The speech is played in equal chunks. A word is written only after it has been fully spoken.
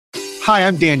Hi,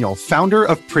 I'm Daniel, founder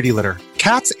of Pretty Litter.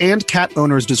 Cats and cat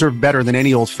owners deserve better than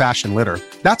any old-fashioned litter.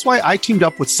 That's why I teamed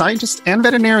up with scientists and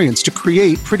veterinarians to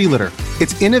create Pretty Litter.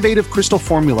 Its innovative crystal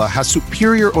formula has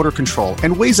superior odor control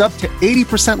and weighs up to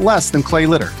 80% less than clay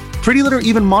litter. Pretty Litter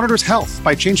even monitors health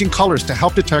by changing colors to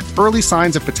help detect early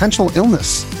signs of potential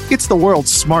illness. It's the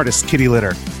world's smartest kitty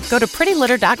litter. Go to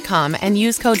prettylitter.com and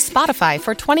use code SPOTIFY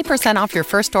for 20% off your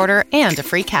first order and a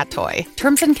free cat toy.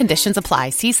 Terms and conditions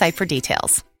apply. See site for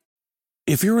details.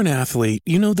 If you're an athlete,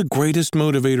 you know the greatest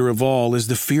motivator of all is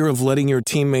the fear of letting your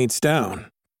teammates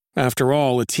down. After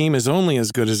all, a team is only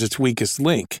as good as its weakest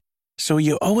link. So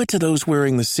you owe it to those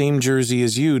wearing the same jersey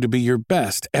as you to be your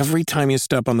best every time you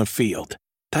step on the field.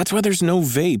 That's why there's no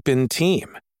vape in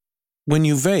team. When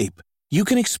you vape, you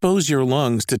can expose your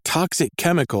lungs to toxic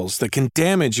chemicals that can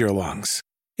damage your lungs.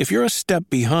 If you're a step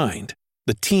behind,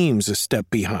 the team's a step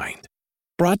behind.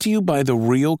 Brought to you by The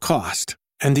Real Cost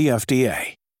and the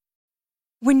FDA.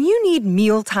 When you need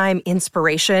mealtime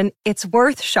inspiration, it's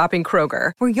worth shopping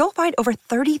Kroger, where you'll find over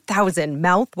 30,000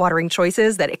 mouth-watering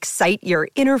choices that excite your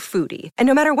inner foodie. And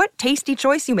no matter what tasty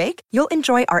choice you make, you'll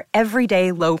enjoy our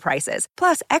everyday low prices,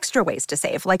 plus extra ways to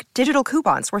save, like digital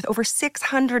coupons worth over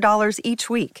 $600 each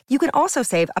week. You can also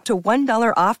save up to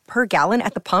 $1 off per gallon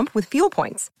at the pump with fuel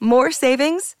points. More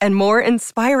savings and more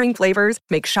inspiring flavors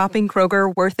make shopping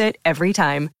Kroger worth it every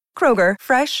time. Kroger,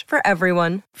 fresh for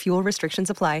everyone. Fuel restrictions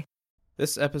apply.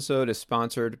 This episode is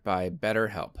sponsored by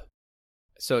BetterHelp.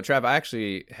 So, Trav, I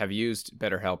actually have used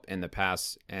BetterHelp in the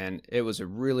past, and it was a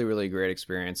really, really great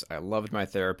experience. I loved my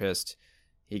therapist.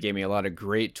 He gave me a lot of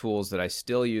great tools that I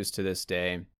still use to this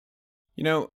day. You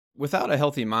know, without a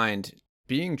healthy mind,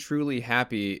 being truly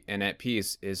happy and at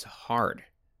peace is hard.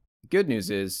 The good news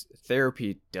is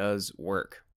therapy does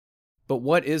work. But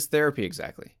what is therapy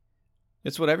exactly?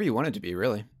 It's whatever you want it to be,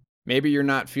 really. Maybe you're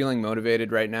not feeling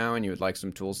motivated right now and you would like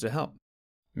some tools to help.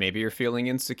 Maybe you're feeling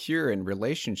insecure in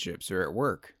relationships or at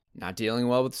work, not dealing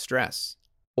well with stress.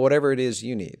 Whatever it is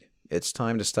you need, it's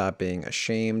time to stop being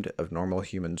ashamed of normal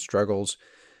human struggles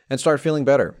and start feeling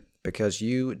better, because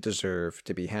you deserve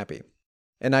to be happy.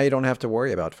 And now you don't have to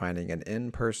worry about finding an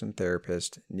in-person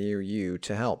therapist near you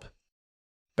to help.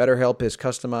 BetterHelp is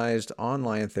customized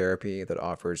online therapy that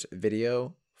offers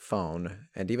video, phone,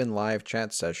 and even live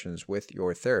chat sessions with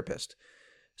your therapist,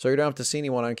 so you don't have to see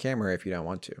anyone on camera if you don't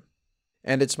want to.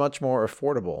 And it's much more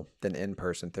affordable than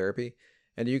in-person therapy,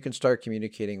 and you can start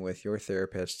communicating with your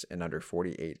therapist in under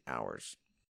 48 hours.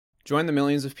 Join the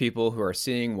millions of people who are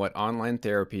seeing what online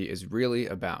therapy is really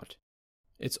about.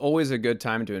 It's always a good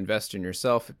time to invest in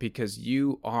yourself because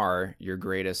you are your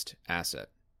greatest asset.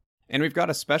 And we've got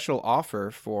a special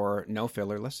offer for No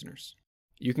Filler listeners.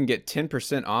 You can get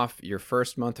 10% off your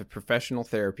first month of professional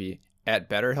therapy at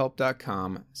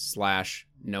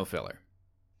betterhelp.com/nofiller.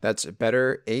 That's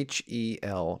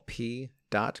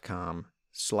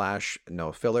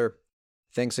betterhelp.com/nofiller.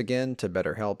 Thanks again to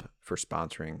BetterHelp for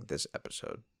sponsoring this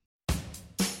episode.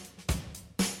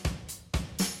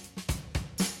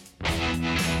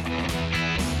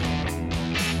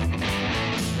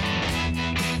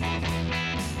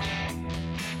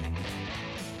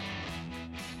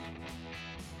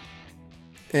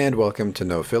 And welcome to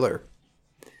No Filler,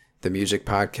 the music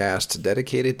podcast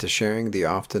dedicated to sharing the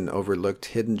often overlooked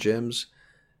hidden gems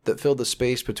that fill the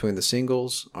space between the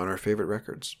singles on our favorite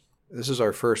records. This is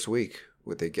our first week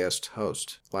with a guest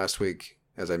host. Last week,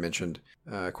 as I mentioned,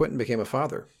 Quentin became a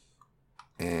father.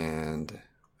 And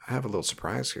I have a little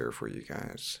surprise here for you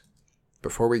guys.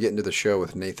 Before we get into the show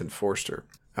with Nathan Forster,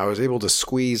 I was able to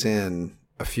squeeze in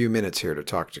a few minutes here to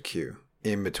talk to Q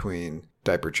in between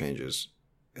diaper changes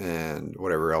and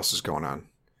whatever else is going on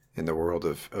in the world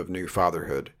of new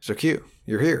fatherhood. So Q,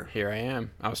 you're here. Here I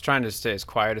am. I was trying to stay as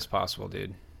quiet as possible,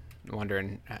 dude.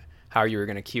 Wondering how you were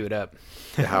going to cue it up.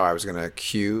 How I was going to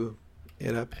cue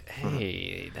it up?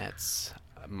 Hey, that's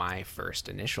my first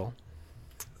initial.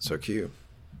 So Q,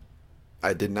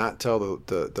 I did not tell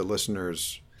the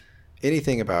listeners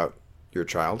anything about your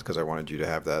child because I wanted you to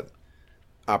have that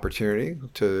opportunity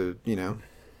to,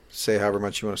 say however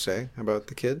much you want to say about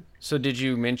the kid. So did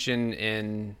you mention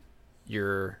in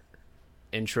your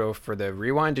intro for the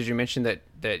rewind, did you mention that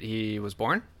he was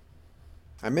born?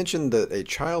 I mentioned that a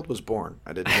child was born.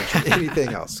 I didn't mention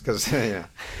anything else because I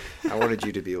wanted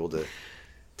you to be able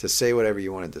to say whatever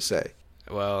you wanted to say.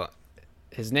 Well,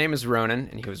 his name is Ronan,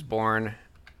 and he was born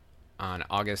on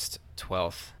August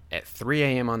 12th at 3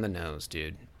 a.m. on the nose,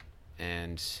 dude.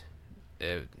 And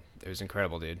it was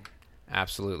incredible, dude.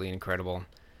 Absolutely incredible.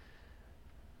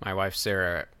 My wife,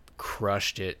 Sarah,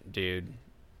 crushed it, dude.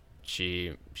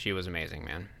 She was amazing,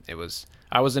 man. I was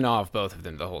in awe of both of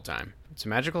them the whole time. It's a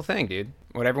magical thing, dude.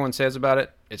 What everyone says about it,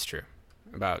 it's true.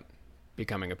 about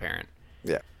becoming a parent.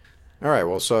 Yeah. All right.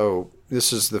 Well, so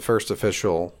this is the first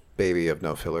official baby of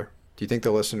No Filler. Do you think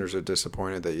the listeners are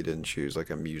disappointed that you didn't choose like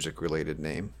a music-related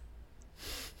name?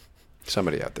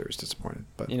 Somebody out there is disappointed,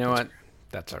 but you know what?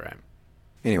 That's all right.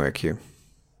 Anyway, Q,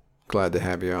 glad to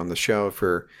have you on the show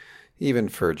even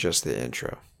for just the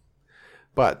intro.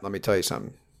 But let me tell you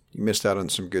something. You missed out on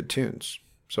some good tunes.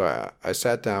 So I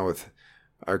sat down with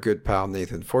our good pal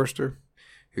Nathan Forster,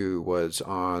 who was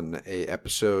on a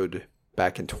episode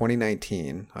back in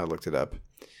 2019. I looked it up,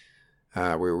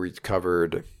 where we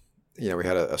covered, we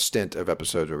had a stint of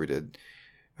episodes where we did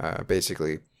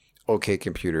basically OK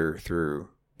Computer through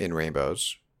In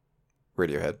Rainbows,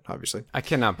 Radiohead, obviously. I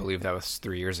cannot believe that was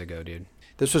 3 years ago, dude.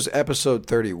 This was episode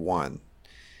 31.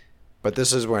 But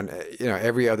this is when,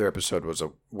 every other episode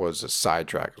was a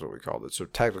sidetrack, is what we called it. So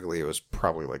technically it was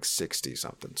probably like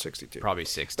 60-something, 62. Probably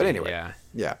 60, but anyway,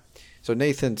 yeah. So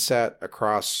Nathan sat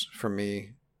across from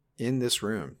me in this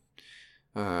room.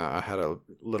 I had a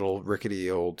little rickety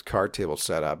old card table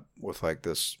set up with like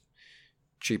this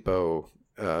cheapo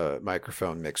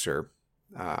microphone mixer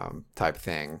type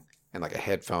thing and like a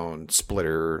headphone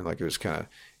splitter. Like it was kind of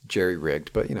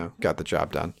jerry-rigged, but, got the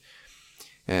job done.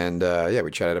 And we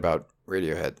chatted about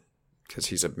Radiohead because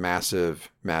he's a massive,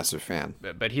 massive fan.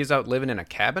 But he's out living in a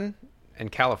cabin in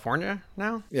California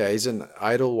now? Yeah, he's in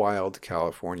Idlewild,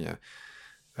 California.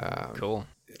 Cool.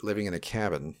 Living in a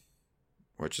cabin,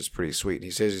 which is pretty sweet.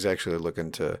 He says he's actually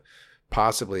looking to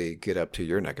possibly get up to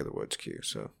your neck of the woods, Q.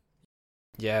 So,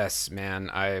 yes, man.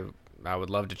 I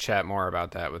would love to chat more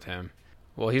about that with him.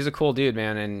 Well, he's a cool dude,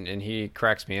 man, and he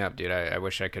cracks me up, dude. I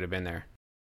wish I could have been there.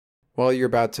 Well,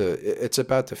 it's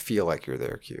about to feel like you're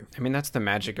there, Q. I mean, that's the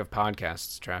magic of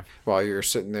podcasts, Trav. While you're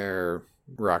sitting there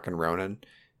rocking Ronan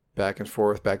back and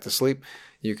forth, back to sleep,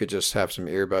 you could just have some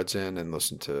earbuds in and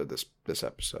listen to this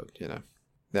episode,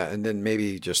 and then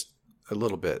maybe just a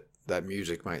little bit, that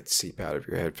music might seep out of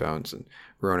your headphones and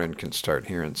Ronan can start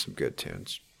hearing some good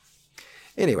tunes.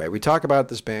 Anyway, we talk about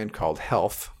this band called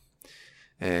Health,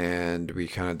 and we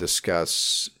kind of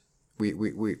discuss, we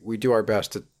do our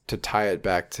best to tie it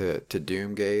back to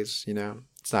Doomgaze,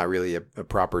 It's not really a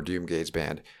proper Doomgaze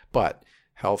band, but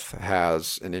Health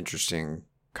has an interesting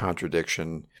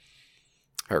contradiction,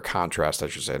 or contrast, I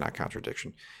should say, not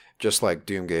contradiction. Just like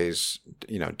Doomgaze,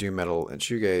 doom metal and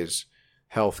shoegaze,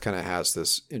 Health kind of has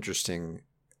this interesting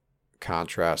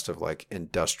contrast of like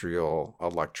industrial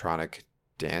electronic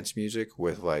dance music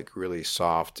with like really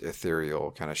soft,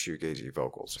 ethereal kind of shoegazy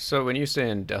vocals. So when you say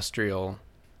industrial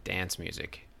dance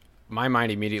music, my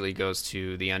mind immediately goes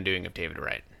to The Undoing of David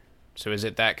Wright. So is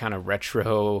it that kind of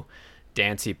retro,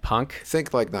 dancey punk?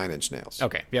 Think like Nine Inch Nails.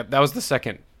 Okay, yep, that was the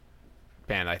second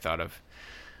band I thought of.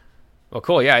 Well,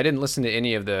 cool. Yeah, I didn't listen to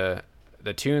any of the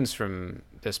tunes from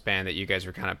this band that you guys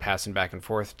were kind of passing back and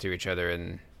forth to each other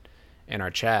in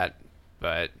our chat.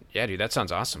 But yeah, dude, that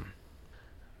sounds awesome.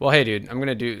 Well, hey, dude, let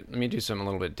me do something a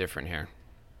little bit different here.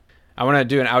 I want to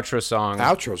do an outro song.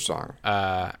 Outro song.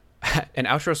 An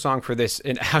outro song for this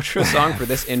intro. For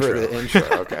the intro,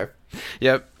 okay.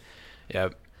 Yep.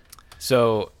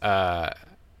 So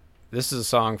this is a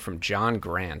song from John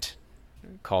Grant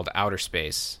called Outer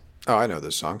Space. Oh, I know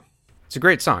this song. It's a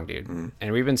great song, dude. Mm.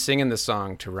 And we've been singing this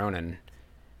song to Ronan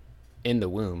in the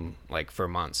womb like for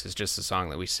months. It's just a song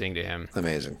that we sing to him.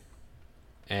 Amazing.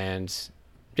 And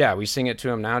yeah, we sing it to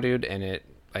him now, dude, and it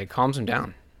like calms him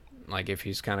down. Like if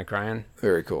he's kind of crying,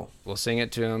 very cool. We'll sing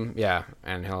it to him, yeah,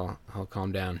 and he'll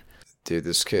calm down. Dude,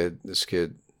 this kid,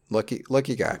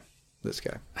 lucky guy. This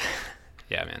guy.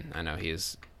 Yeah, man, I know he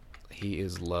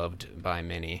is loved by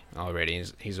many already.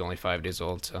 He's only 5 days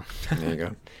old, so there you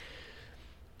go.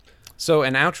 So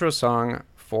an outro song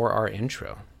for our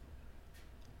intro.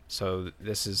 So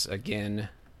this is again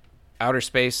Outer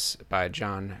Space by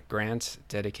John Grant,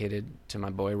 dedicated to my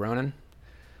boy Ronan.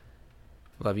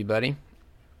 Love you, buddy.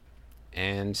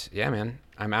 And yeah, man,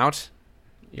 I'm out.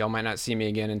 Y'all might not see me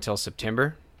again until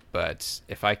September, but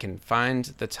if I can find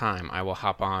the time, I will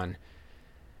hop on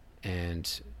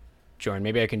and join.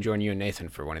 Maybe I can join you and Nathan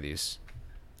for one of these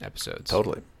episodes.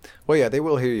 Totally. Well, yeah, they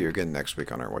will hear you again next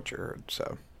week on our What You Heard,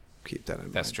 so keep that in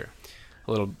mind. That's true.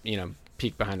 A little,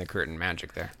 peek behind the curtain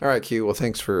magic there. All right, Q. Well,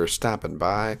 thanks for stopping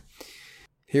by.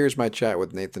 Here's my chat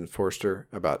with Nathan Forster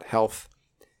about Health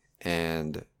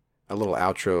and a little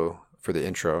outro for the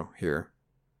intro here,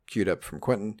 queued up from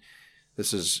Quentin.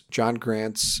 This is John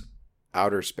Grant's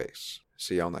Outer Space.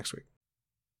 See y'all next week.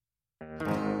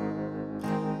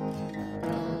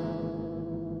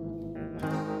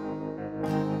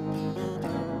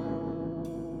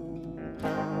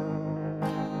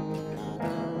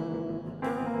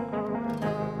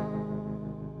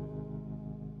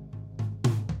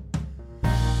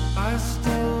 I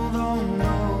still don't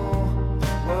know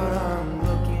what I'm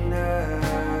looking at,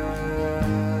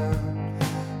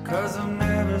 'cause I've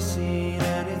never seen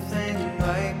anything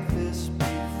like this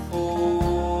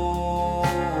before.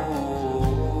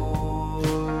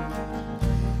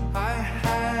 I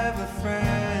have a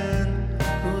friend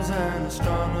who's an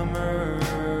astronomer,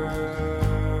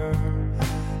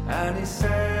 and he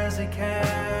says he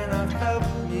cannot help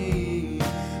me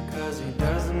 'cause he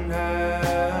doesn't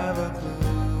have a clue.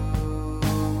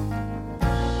 I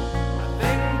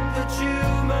think that you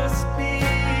must be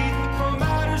from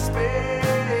outer space,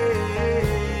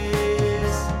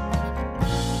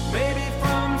 maybe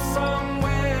from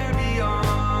somewhere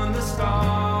beyond the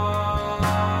stars.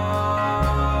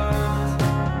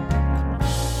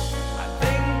 I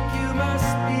think you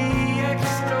must be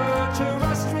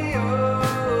extraterrestrial,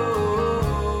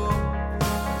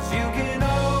 'cause you can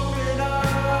open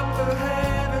up the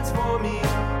heavens for me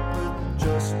with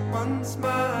just one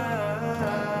smile,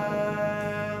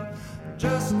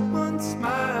 just one smile,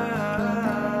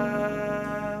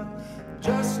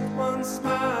 just one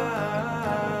smile.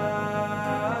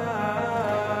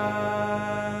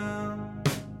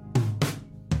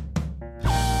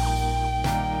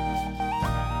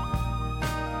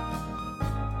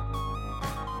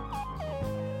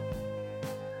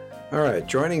 All right,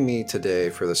 joining me today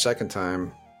for the second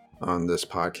time on this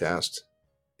podcast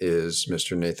is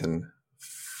Mr. Nathan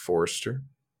Forster.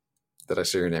 Did I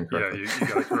say your name Yeah, correctly? you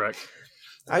got it correct.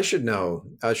 I should know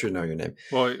your name.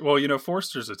 Well, you know,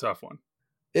 Forster's a tough one.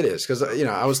 It is because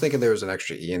I was thinking there was an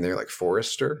extra e in there, like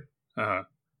Forrester, Uh-huh.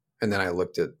 and then I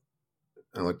looked at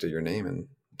your name and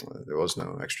there was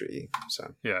no extra e.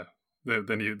 So Yeah.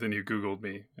 Then you Googled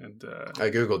me, and I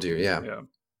googled you. Yeah. yeah,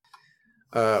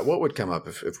 What would come up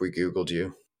if we googled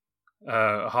you?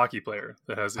 a hockey player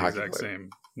that has the Hockey exact player. same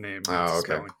name. Oh, as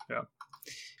okay. spelling.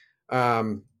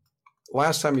 Yeah.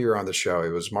 Last time you were on the show, it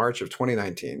was March of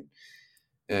 2019,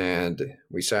 and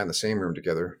we sat in the same room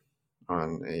together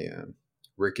on a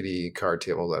rickety card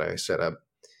table that I set up,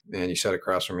 and you sat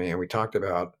across from me, and we talked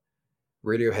about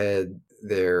Radiohead,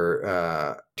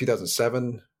 their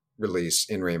 2007 release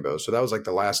In Rainbows. So that was like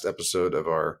the last episode of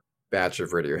our batch of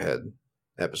Radiohead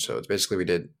episodes. Basically, we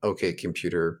did OK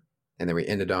Computer, and then we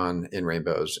ended on In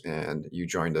Rainbows, and you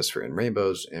joined us for In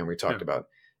Rainbows, and we talked Yeah. about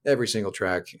every single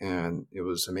track, and it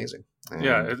was amazing. And,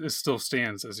 Yeah, it still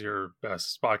stands as your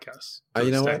best podcast. to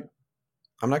you this know day. what?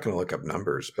 I'm not going to look up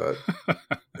numbers, but I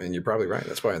mean, you're probably right.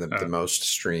 That's probably the most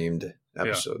streamed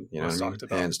episode. You know, most what I mean? talked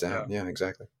about, Hands down. Yeah,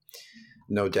 exactly.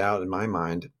 No doubt in my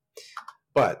mind.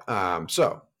 But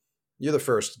so you're the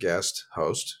first guest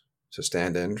host to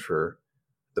stand in for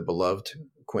the beloved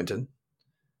Quentin.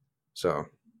 So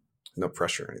no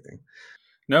pressure or anything.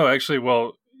 No, actually,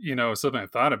 well, you know, something I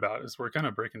thought about is we're kind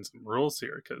of breaking some rules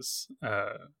here because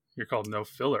you're called No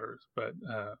Filler, but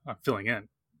I'm filling in.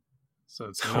 So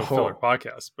it's a No Filler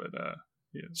podcast, but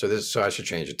yeah. So I should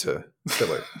change it to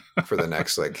filler for the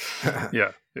next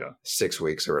yeah. 6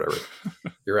 weeks or whatever.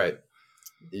 You're right.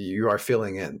 You are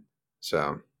filling in.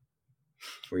 So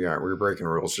we're breaking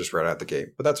rules just right out the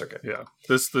gate, but that's okay. Yeah.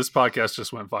 This podcast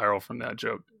just went viral from that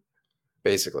joke.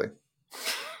 Basically.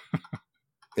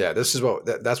 Yeah, this is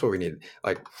that's what we need.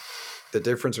 Like the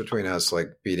difference between us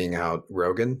like beating out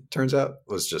Rogan, turns out,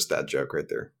 was just that joke right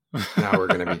there. Now we're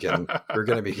going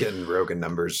to be getting Rogan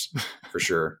numbers for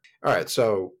sure. All right,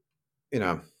 so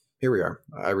here we are.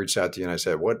 I reached out to you and I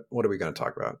said, "What are we going to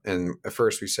talk about?" And at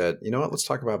first we said, "You know what? Let's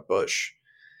talk about Bush."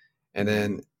 And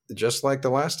then just like the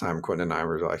last time, Quentin and I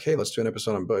were like, "Hey, let's do an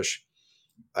episode on Bush."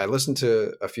 I listened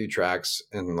to a few tracks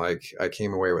and like I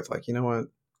came away with like, you know what?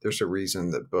 There's a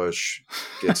reason that Bush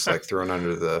gets like thrown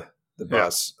under the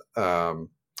bus. I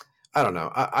don't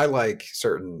know. I like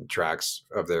certain tracks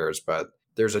of theirs, but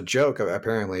there's a joke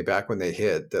apparently back when they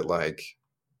hit that like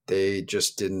they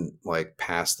just didn't like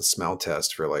pass the smell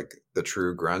test for like the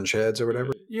true grunge heads or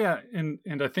whatever. Yeah, and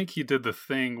I think he did the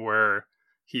thing where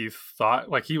he thought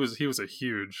like he was a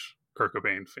huge Kurt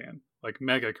Cobain fan, like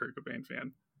mega Kurt Cobain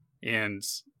fan, and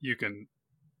you can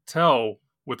tell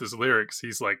with his lyrics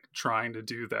he's like trying to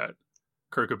do that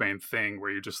Kurt Cobain thing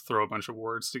where you just throw a bunch of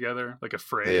words together like a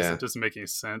phrase that doesn't make any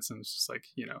sense, and it's just like,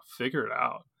 figure it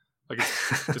out. Like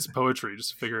it's poetry,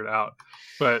 just figure it out.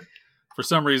 But for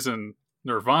some reason,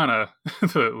 Nirvana,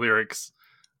 the lyrics,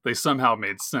 they somehow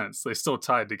made sense. They still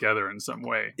tied together in some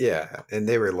way. Yeah, and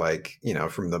they were like,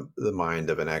 from the mind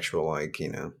of an actual like,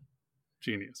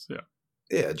 genius. Yeah.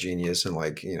 Yeah, genius and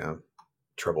like,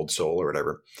 troubled soul or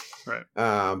whatever. Right.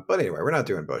 But anyway, we're not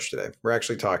doing Bush today. We're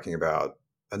actually talking about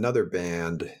another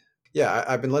band. Yeah,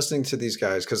 I've been listening to these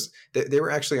guys because they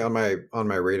were actually on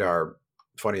my radar,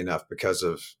 funny enough, because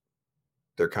of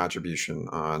their contribution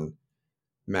on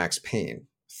Max Payne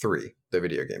 3, the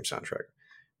video game soundtrack.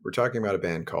 We're talking about a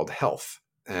band called Health.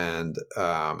 And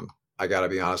I got to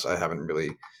be honest, I haven't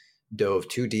really dove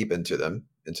too deep into them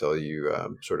until you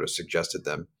sort of suggested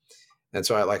them. And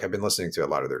so I've been listening to a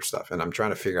lot of their stuff, and I'm trying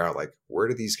to figure out like, where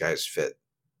do these guys fit?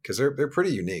 Because they're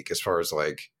pretty unique as far as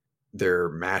like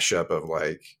their mashup of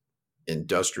like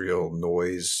industrial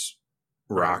noise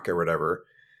rock or whatever,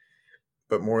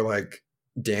 but more like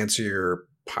dancier,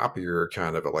 poppier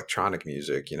kind of electronic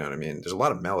music. You know what I mean? There's a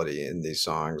lot of melody in these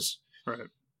songs. Right.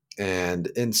 And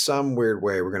in some weird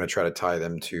way, we're going to try to tie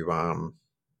them to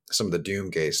some of the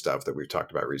Doomgaze stuff that we've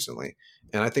talked about recently.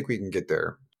 And I think we can get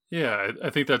there. Yeah,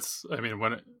 I think that's, I mean,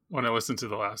 when I listened to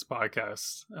the last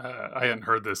podcast, I hadn't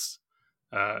heard this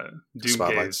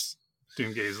Doomgaze.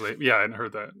 Yeah, I hadn't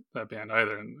heard that band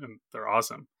either, and they're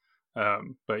awesome.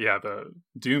 But yeah, the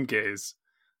Doomgaze,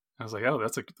 I was like, oh,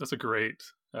 that's a great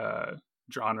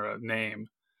genre name,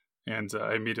 and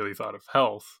I immediately thought of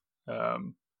Health,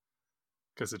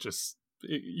 because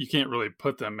you can't really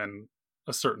put them in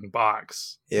a certain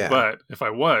box. Yeah. But if I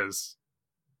was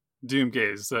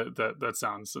Doomgaze, that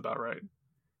sounds about right.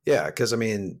 Yeah, because I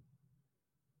mean,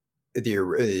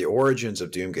 the origins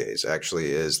of Doomgaze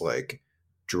actually is like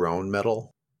drone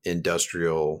metal,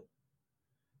 industrial,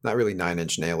 not really Nine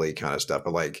Inch Nail-y kind of stuff,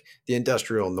 but like the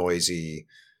industrial, noisy,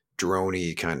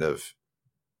 droney kind of,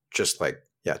 just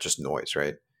noise,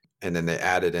 right? And then they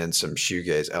added in some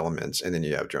shoegaze elements, and then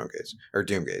you have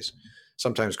Doomgaze,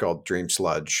 sometimes called dream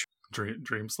sludge.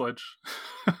 Dream sludge.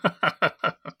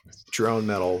 Drone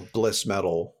metal, bliss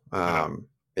metal.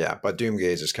 Yeah, but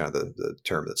Doomgaze is kind of the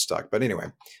term that stuck. But anyway,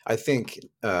 I think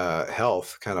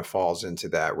Health kind of falls into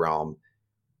that realm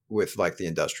with like the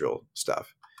industrial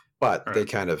stuff. But they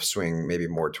kind of swing maybe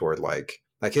more toward like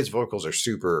his vocals are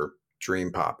super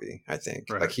dream poppy, I think.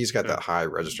 Right. Like he's got that high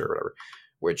register or whatever,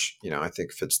 which, I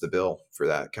think fits the bill for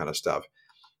that kind of stuff.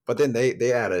 But then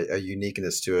they add a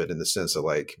uniqueness to it in the sense of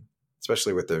like,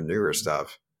 especially with their newer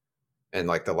stuff. And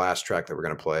like the last track that we're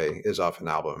going to play is off an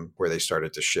album where they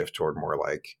started to shift toward more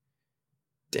like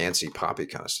dancey, poppy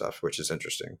kind of stuff, which is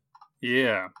interesting.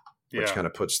 Yeah. Which kind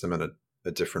of puts them in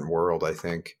a different world, I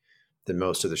think, than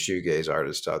most of the shoegaze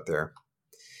artists out there.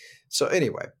 So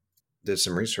anyway, did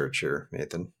some research here,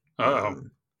 Nathan.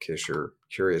 In case you're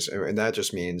curious. And that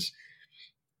just means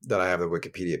that I have the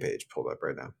Wikipedia page pulled up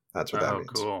right now. That's what that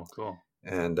means. Cool.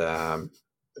 And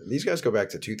these guys go back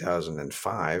to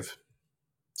 2005.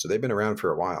 So they've been around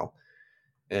for a while.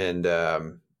 And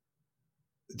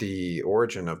the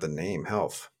origin of the name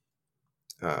Health,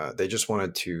 they just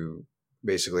wanted to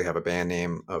basically have a band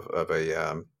name of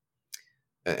an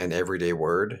everyday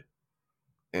word.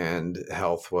 And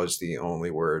health was the only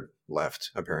word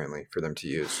left, apparently, for them to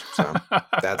use. So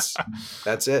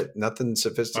that's it. Nothing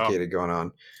sophisticated going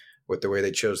on with the way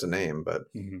they chose the name, but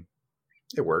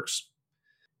it works.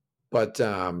 But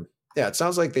yeah, it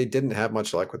sounds like they didn't have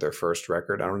much luck with their first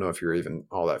record. I don't know if you're even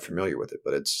all that familiar with it,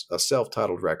 but it's a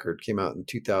self-titled record, came out in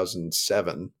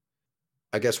 2007.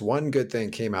 I guess one good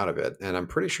thing came out of it, and I'm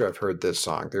pretty sure I've heard this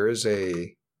song. There is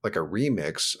a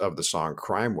remix of the song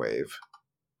Crime Wave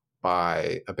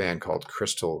by a band called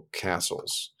Crystal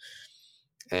Castles.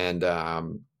 And,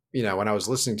 when I was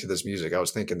listening to this music, I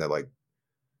was thinking that like,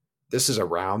 this is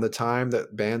around the time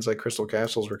that bands like Crystal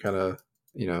Castles were kind of,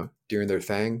 doing their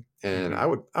thing. And I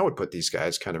would put these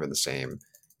guys kind of in the same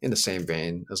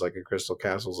vein as like a Crystal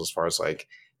Castles, as far as like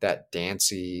that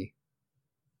dancey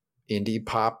indie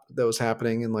pop that was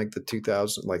happening in like the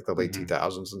 2000s, like the late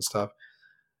 2000s and stuff.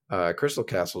 Crystal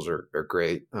Castles are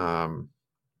great.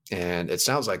 And it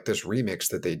sounds like this remix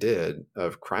that they did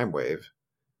of Crime Wave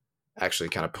actually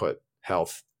kind of put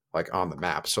Health like on the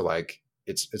map. So like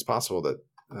it's possible that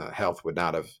Health would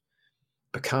not have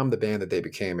become the band that they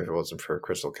became if it wasn't for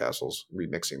Crystal Castles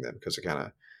remixing them, because it kind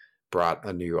of brought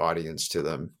a new audience to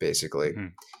them, basically.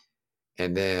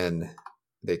 And then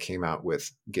they came out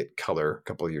with Get Color a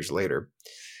couple of years later.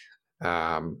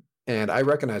 And I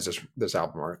recognize this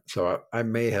album art. So we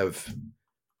may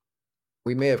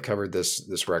have covered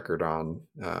this record on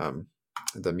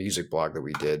the music blog that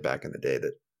we did back in the day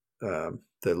that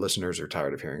the listeners are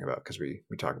tired of hearing about, because we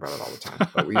talk about it all the time.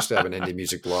 But we used to have an indie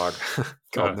music blog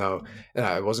called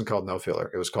it wasn't called No Filler.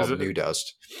 It was called New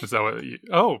Dust. Is that what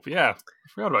oh yeah. I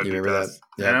forgot about you New remember Dust.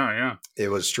 that? Yeah. It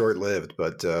was short lived,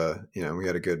 but we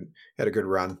had a good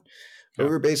run. But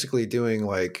we were basically doing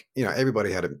like,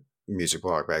 everybody had a music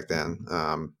blog back then.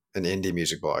 An indie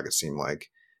music blog, it seemed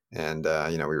like. And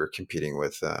we were competing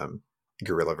with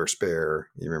Gorilla vs. Bear.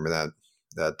 You remember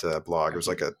that blog? It was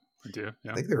like I do,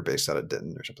 yeah. I think they were based out of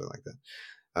Denton or something like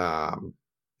that.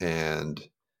 And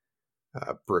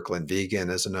Brooklyn Vegan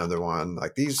is another one.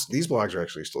 Like these blogs are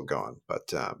actually still going,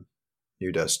 but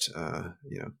New Dust,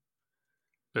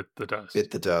 Bit the dust.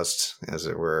 bit the dust, as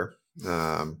it were.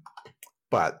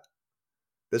 But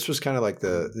this was kind of like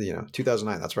the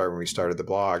 2009. That's right when we started the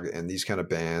blog, and these kind of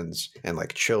bands and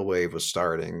like Chillwave was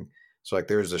starting. So like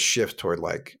there's a shift toward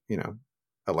like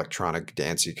electronic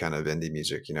dancey kind of indie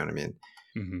music. You know what I mean?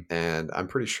 Mm-hmm. And I'm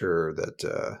pretty sure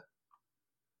that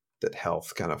that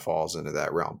Health kind of falls into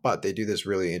that realm. But they do this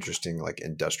really interesting like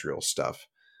industrial stuff,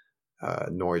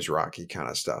 noise rocky kind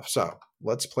of stuff. So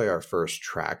let's play our first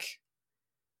track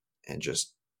and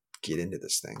just get into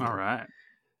this thing. All right.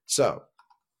 So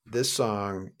this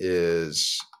song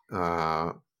is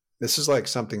this is like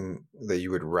something that you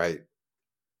would write,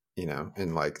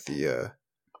 in like the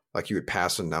like you would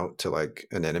pass a note to like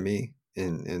an enemy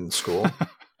in school.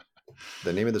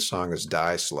 The name of the song is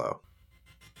Die Slow.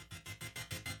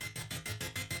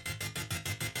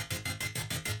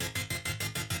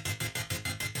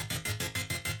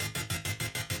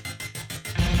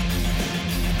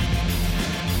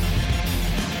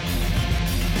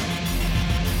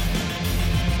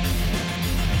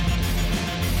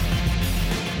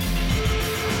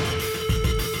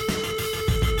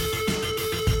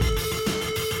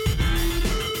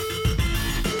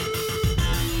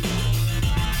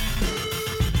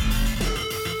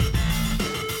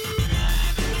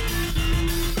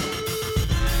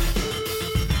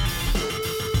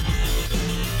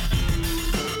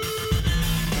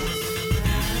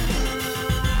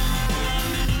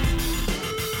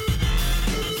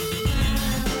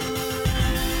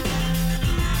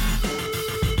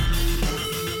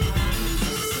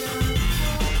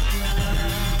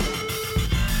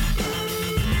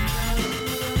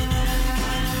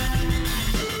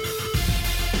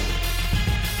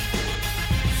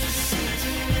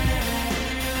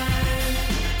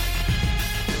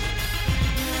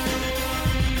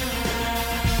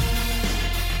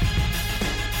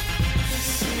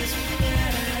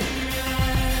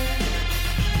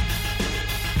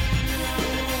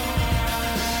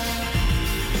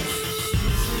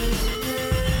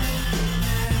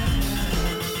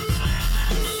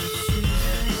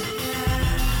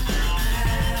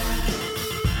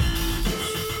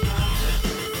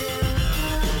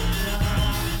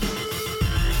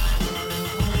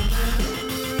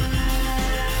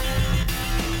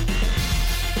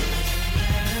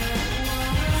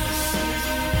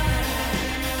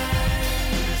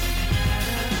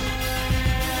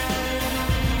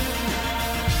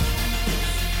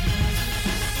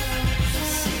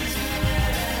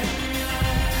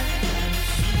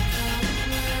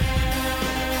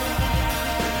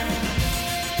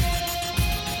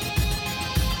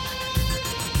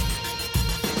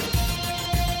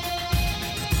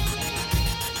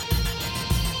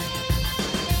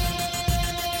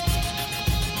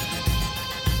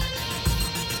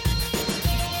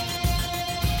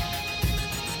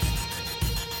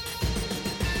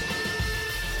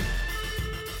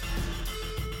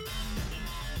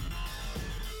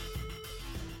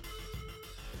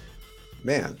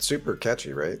 Man, super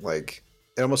catchy, right? Like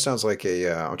it almost sounds like a.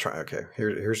 I'm trying. Okay,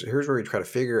 here's where we try to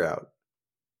figure out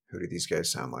who do these guys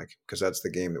sound like, because that's the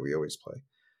game that we always play.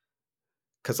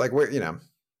 Because like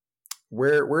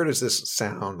where does this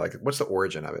sound like? What's the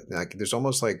origin of it? Like there's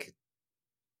almost like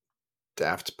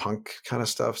Daft Punk kind of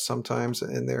stuff sometimes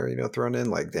in there, thrown in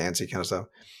like dancey kind of stuff.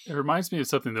 It reminds me of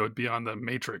something that would be on the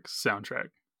Matrix soundtrack.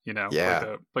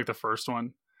 Yeah, like the first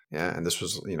one. Yeah, and this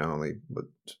was only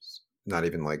not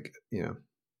even like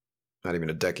not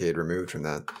even a decade removed from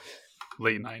that.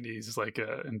 Late 90s, like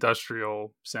a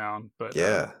industrial sound, but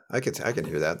yeah, I can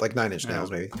hear that, like Nine Inch Nails,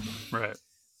 maybe. Right.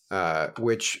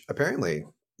 Which apparently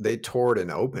they toured and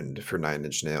opened for Nine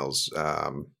Inch Nails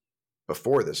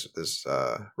before this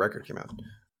record came out.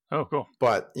 Oh, cool.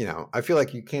 But I feel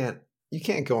like you can't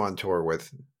go on tour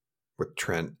with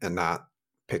Trent and not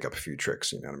pick up a few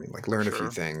tricks. You know what I mean? Like learn a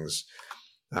few things.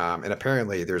 And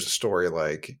apparently there's a story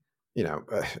like,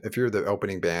 if you're the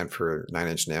opening band for Nine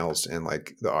Inch Nails and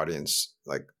like the audience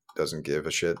like doesn't give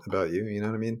a shit about you, you know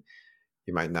what I mean?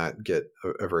 You might not get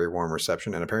a very warm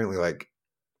reception. And apparently like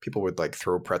people would like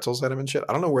throw pretzels at him and shit.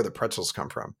 I don't know where the pretzels come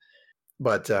from,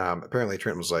 but apparently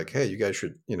Trent was like, hey, you guys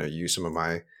should, use some of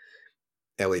my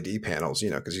LED panels,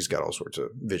 because he's got all sorts of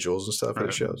visuals and stuff at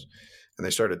his shows. And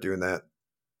they started doing that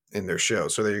in their show.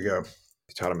 So there you go.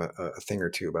 They taught him a thing or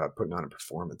two about putting on a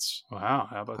performance. Wow.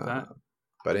 How about that?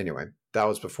 But anyway, that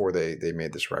was before they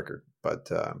made this record. But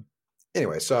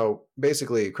anyway, so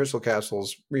basically Crystal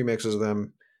Castles remixes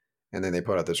them and then they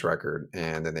put out this record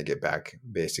and then they get back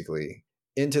basically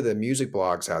into the music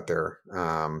blogs out there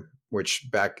which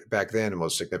back then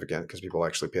was significant because people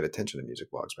actually paid attention to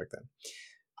music blogs back then.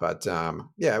 But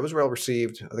yeah, it was well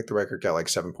received. I think the record got like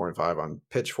 7.5 on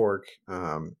Pitchfork,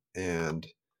 and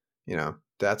you know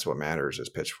that's what matters is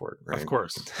Pitchfork, right? Of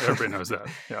course, everybody knows that.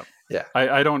 Yeah, yeah.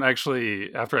 I don't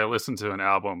actually, after I listen to an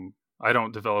album, I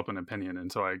don't develop an opinion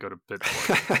until I go to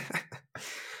Pitchfork.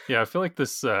 Yeah, I feel like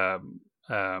this,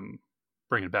 bringing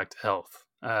it back to Health.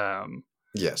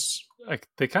 Yes, like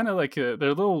they kind of like they're a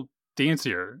little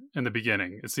dancier in the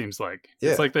beginning. It seems like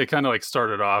yeah. It's like they kind of like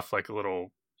started off like a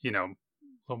little, you know,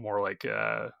 a little more like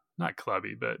not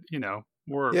clubby, but you know,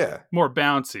 more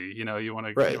bouncy. You know, you want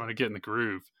to get in the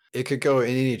groove. It could go in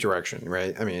any direction,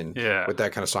 right? I mean, yeah, with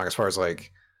that kind of song, as far as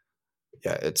like,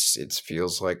 yeah, it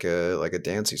feels like a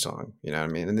dancey song, you know what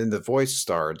I mean? And then the voice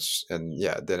starts, and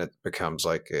yeah, then it becomes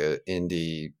like a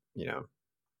indie, you know,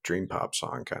 dream pop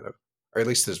song kind of, or at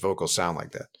least his vocals sound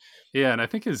like that. Yeah, and I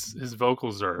think his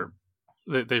vocals are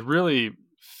they really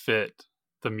fit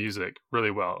the music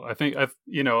really well. I think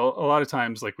you know, a lot of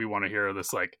times like we want to hear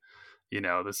this like, you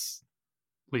know, this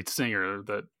lead singer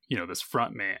that, you know, this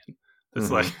front man that's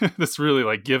like that's really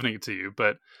like giving it to you.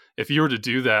 But if you were to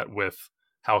do that with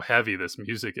how heavy this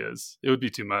music is, it would be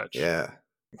too much. Yeah.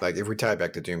 Like if we tie it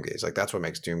back to Doomgaze, like that's what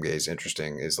makes Doomgaze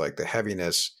interesting is like the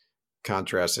heaviness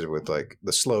contrasted with like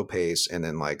the slow pace and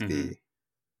then like the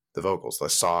vocals, the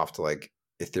soft, like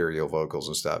ethereal vocals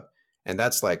and stuff. And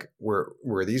that's like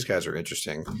where these guys are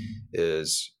interesting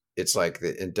is it's like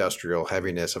the industrial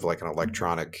heaviness of like an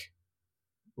electronic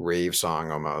rave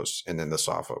song almost. And then the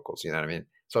soft vocals, you know what I mean?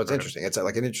 So it's interesting. It's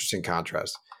like an interesting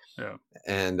contrast. Yeah.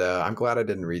 And I'm glad I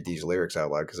didn't read these lyrics out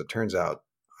loud because it turns out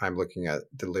I'm looking at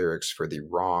the lyrics for the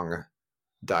wrong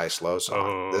Die Slow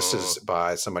song. Oh. This is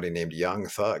by somebody named Young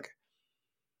Thug.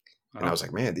 And I was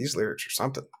like, man, these lyrics are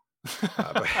something.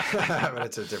 But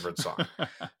it's a different song.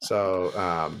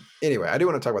 So anyway, I do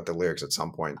want to talk about the lyrics at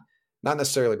some point. Not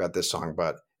necessarily about this song,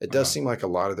 but it does seem like a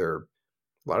lot of their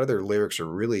lyrics are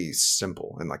really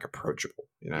simple and like approachable.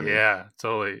 You know what I mean? Yeah,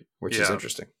 totally. Which is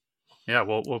interesting. Yeah,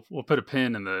 we'll put a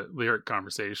pin in the lyric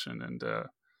conversation and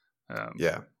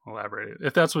elaborate it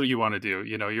if that's what you want to do.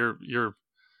 You know, you're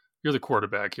the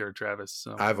quarterback here, Travis.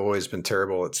 So. I've always been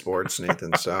terrible at sports,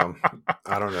 Nathan. So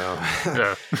I don't know.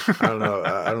 I don't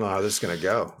know how this is going to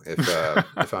go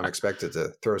if I'm expected to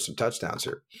throw some touchdowns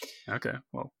here. Okay.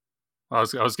 Well, I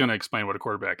was going to explain what a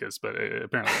quarterback is, but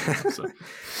apparently not, so.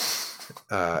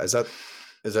 Is that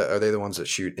are they the ones that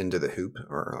shoot into the hoop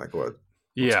or like what?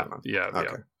 Yeah.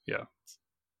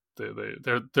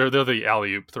 They're the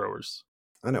alley-oop throwers.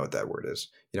 I know what that word is.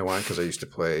 You know why? Because I used to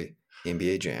play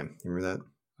NBA Jam. You remember that?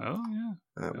 Oh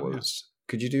yeah.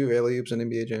 Could you do alley-oops in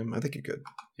NBA Jam? I think you could.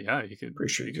 Yeah, you could.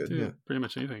 Pretty sure you could. Do yeah. Pretty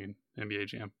much anything in NBA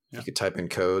Jam. Yeah. You could type in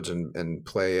codes and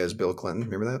play as Bill Clinton.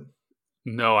 Remember that?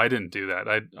 No, I didn't do that.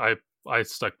 I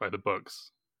stuck by the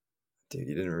books. Dude,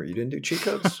 you didn't do cheat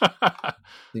codes?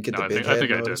 You get the big head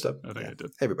mode and stuff? I think I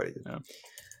did. Everybody did.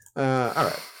 Yeah. All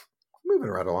right. Moving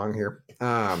right along here.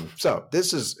 So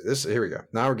this here we go.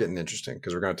 Now we're getting interesting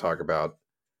because we're going to talk about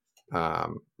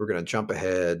we're going to jump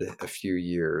ahead a few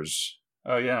years.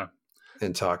 Oh yeah.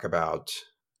 And talk about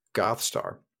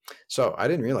Gothstar. So I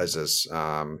didn't realize this.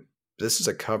 This is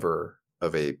a cover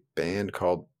of a band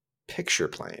called Picture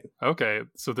Plane. Okay,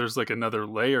 so there's like another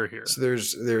layer here. So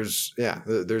there's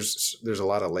a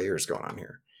lot of layers going on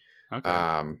here.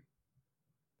 Okay.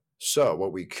 So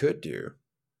what we could do,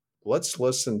 let's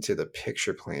listen to the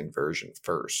Picture Plane version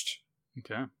first.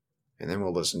 Okay. And then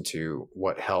we'll listen to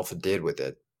what Health did with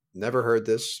it. Never heard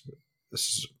this. This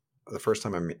is the first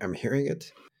time I'm hearing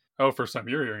it. Oh, first time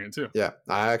you're hearing it too. Yeah,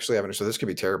 I actually haven't. So this could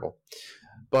be terrible.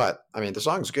 But I mean, the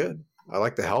song's good. I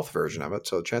like the Health version of it.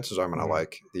 So chances are I'm going to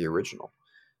like the original.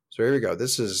 So here we go.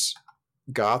 This is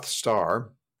Gothstar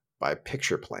by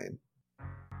Picture Plane.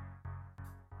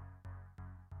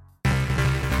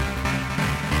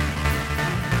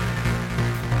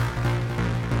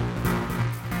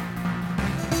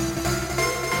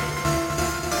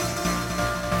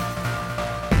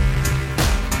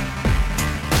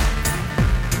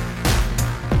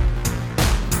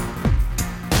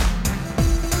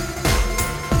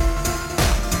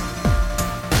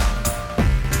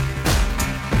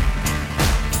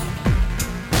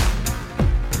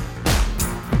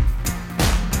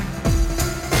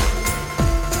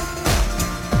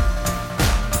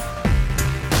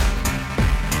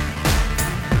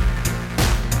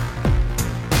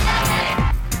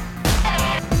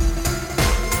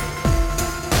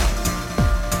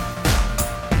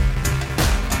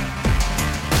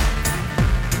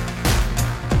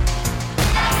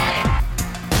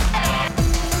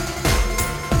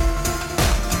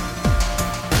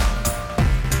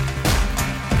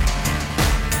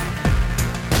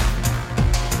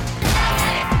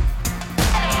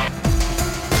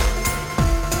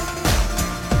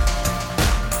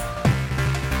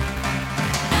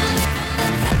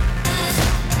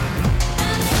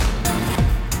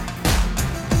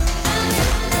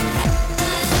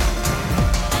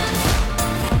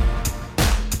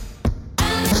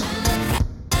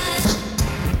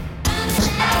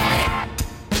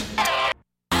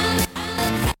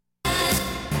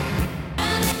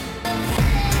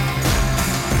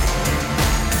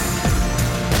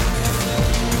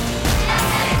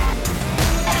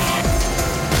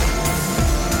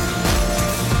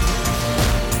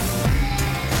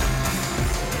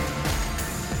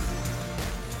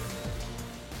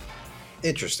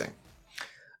 interesting.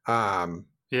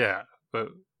 Yeah, but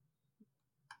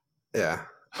yeah.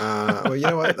 Well, you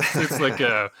know what? it's like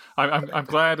I'm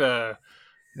glad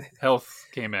Health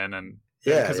came in and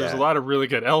because there's a yeah. lot of really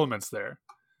good elements there.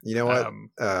 You know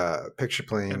what? Picture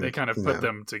Plane, and they kind of put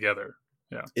them together.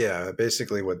 Yeah. Yeah.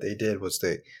 Basically, what they did was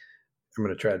I'm going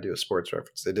to try to do a sports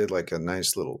reference. They did like a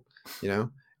nice little,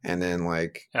 and then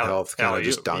like Health kind of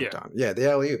just dunked on. Yeah,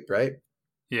 the alley-oop, right?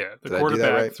 Yeah, the Did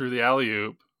quarterback right? through the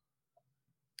alley-oop.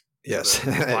 Yes,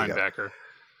 the linebacker.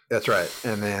 That's right.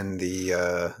 And then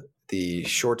the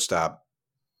shortstop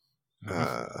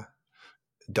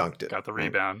dunked it. Got the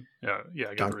rebound. Right?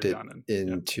 Yeah, got dunked the rebound it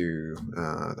into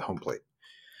the home plate.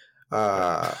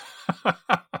 But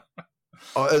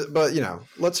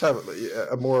let's have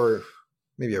a more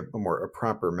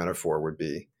proper metaphor would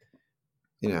be,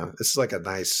 this is like a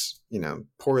nice,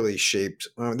 poorly shaped.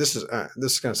 This is going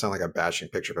to sound like a bashing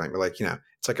Picture Plane, but like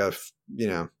it's like a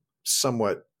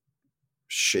somewhat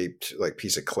shaped like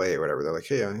piece of clay or whatever. They're like,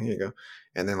 hey, here you go,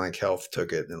 and then like Health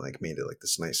took it and like made it like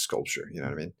this nice sculpture. You know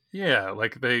what I mean? Yeah,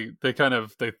 like they kind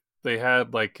of they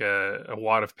had like a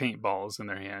wad of paintballs in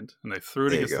their hand and they threw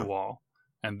it against the wall,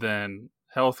 and then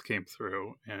Health came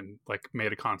through and like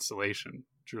made a constellation,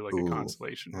 drew like a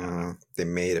constellation. They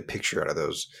made a picture out of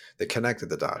those. They connected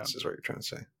the dots, is what you're trying to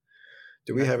say.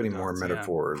 Do we have any more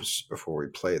metaphors before we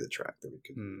play the track that we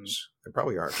could use? There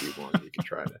probably are a few ones we could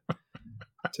try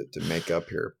to make up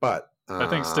here, but I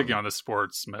think sticking on the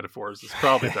sports metaphors is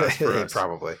probably best for us.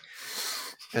 Probably,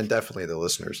 and definitely the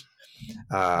listeners.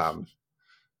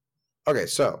 Okay,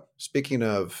 so speaking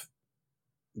of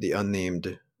the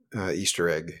unnamed Easter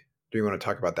egg, do you want to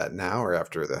talk about that now or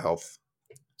after the Health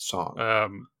song?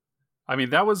 I mean,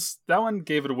 that one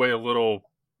gave it away a little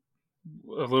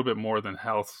bit more than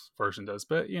Health version does,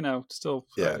 but still,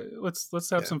 let's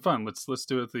have some fun. Let's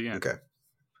do it at the end. Okay.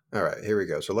 All right, here we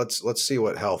go. So let's see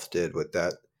what Health did with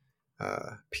that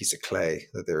piece of clay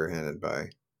that they were handed by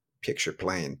Picture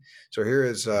Plane. So here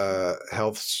is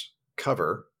Health's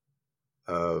cover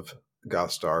of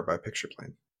Goth Star by Picture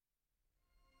Plane.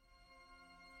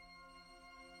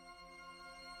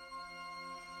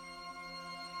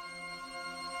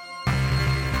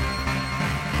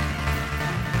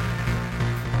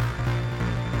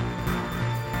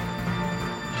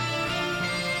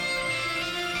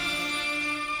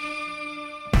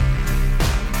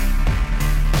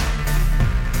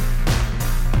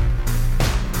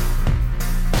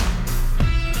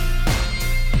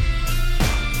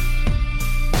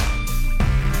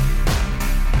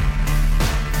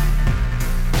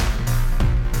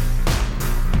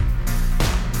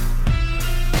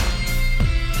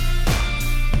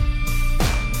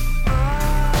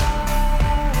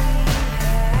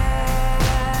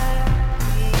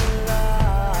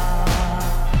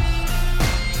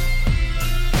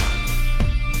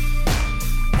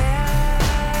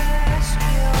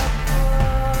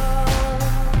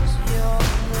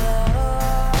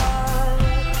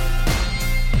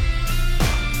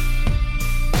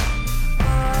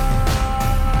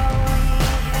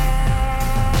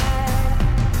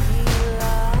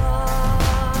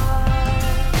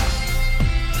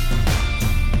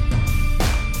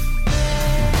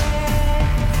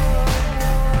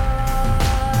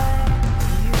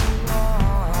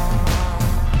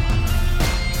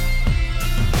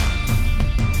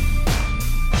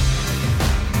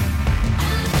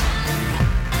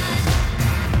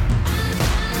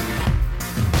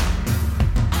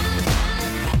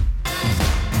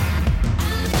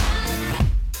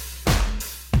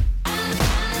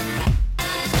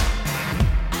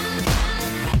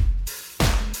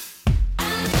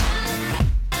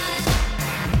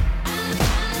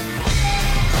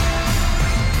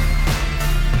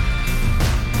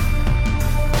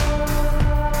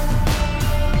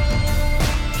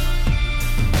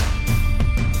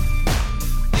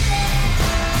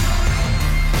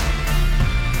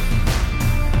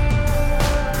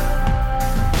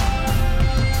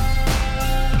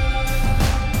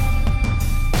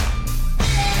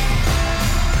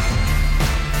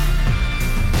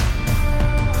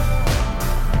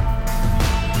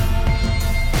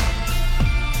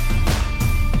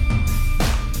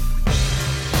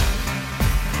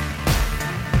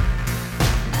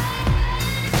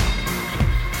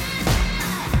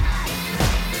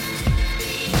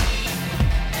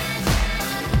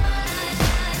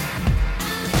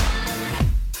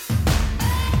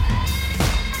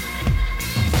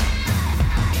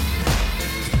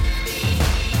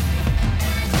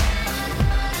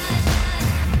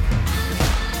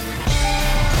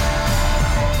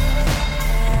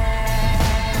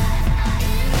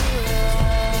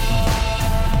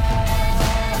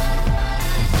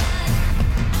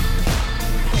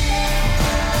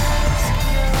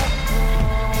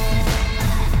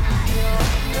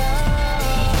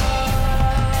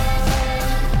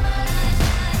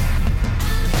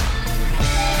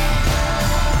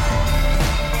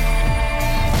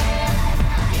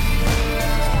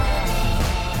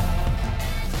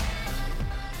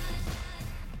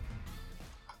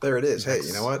 There it is. Hey,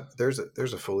 you know what? There's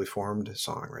a fully formed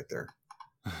song right there.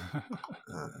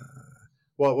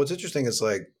 Well, what's interesting is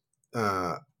like,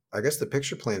 I guess the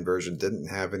picture plane version didn't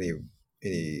have any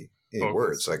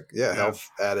words. Like, Health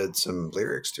added some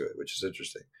lyrics to it, which is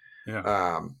interesting.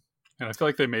 Yeah. And I feel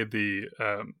like they made the.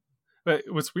 But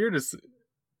what's weird is,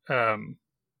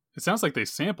 it sounds like they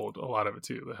sampled a lot of it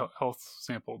too. The Health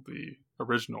sampled the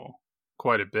original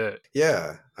quite a bit.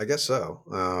 Yeah, I guess so.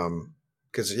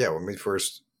 Because when we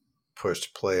first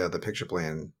pushed play on the picture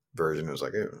plane version, it was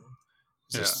like, is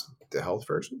this the Health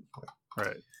version?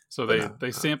 Right. So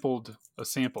they sampled a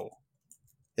sample.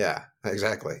 Yeah,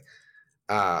 exactly.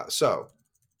 So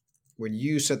when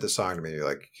you sent the song to me, you're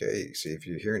like, "Hey, see if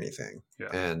you hear anything." Yeah.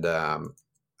 And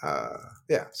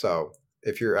so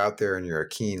if you're out there and you're a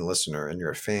keen listener and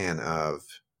you're a fan of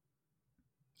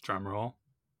drum roll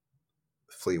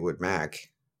Fleetwood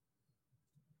Mac,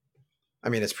 I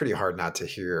mean, it's pretty hard not to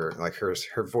hear. Like her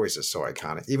voice is so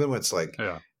iconic, even when it's like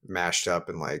mashed up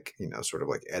and like sort of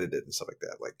like edited and stuff like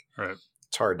that. Like,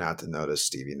 it's hard not to notice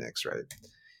Stevie Nicks, right?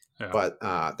 Yeah. But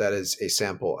that is a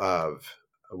sample of,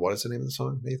 what is the name of the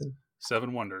song, Nathan?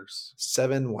 Seven Wonders.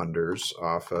 Seven Wonders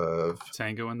off of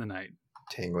Tango in the Night.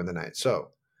 Tango in the Night. So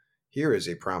here is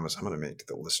a promise I'm going to make to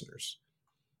the listeners.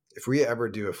 If we ever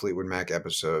do a Fleetwood Mac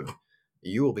episode,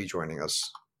 you will be joining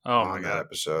us on that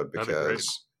episode,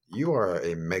 because you are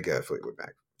a mega Fleetwood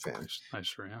Mac fan. I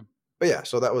sure am. But yeah,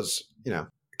 so that was,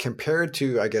 compared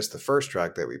to, I guess, the first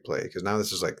track that we played, because now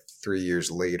this is like 3 years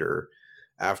later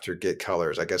after Get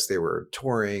Colors. I guess they were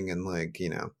touring, and like,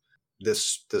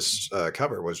 this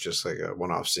cover was just like a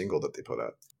one-off single that they put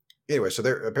out. Anyway, so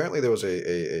there was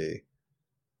a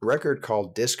record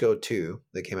called Disco 2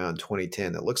 that came out in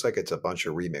 2010 that looks like it's a bunch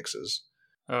of remixes.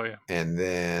 Oh, yeah. And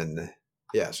then,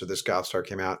 so this Goth Star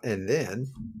came out, and then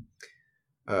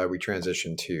we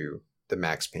transitioned to the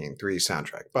Max Payne 3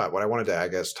 soundtrack. But what I wanted to, I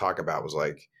guess, talk about was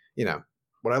like,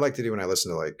 what I like to do when I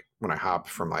listen to, like, when I hop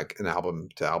from like an album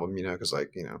to album, because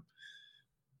like,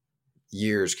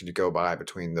 years could go by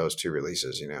between those two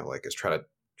releases, like, is try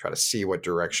to see what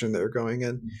direction they're going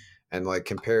in. And like,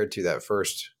 compared to that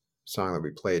first song that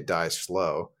we played, Die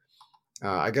Slow,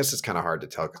 I guess it's kind of hard to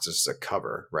tell because this is a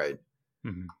cover, right?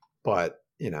 Mm-hmm. But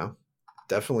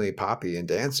definitely poppy and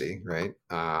dancey, right?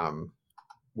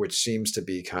 Which seems to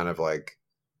be kind of like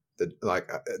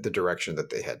the direction that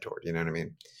they head toward. You know what I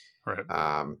mean?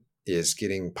 Right. Is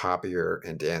getting poppier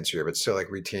and dancier, but still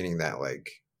like retaining that like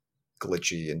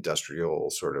glitchy industrial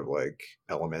sort of like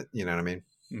element. You know what I mean?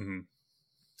 Mm-hmm.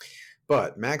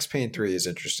 But Max Payne 3 is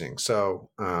interesting. So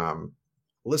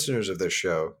listeners of this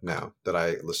show know that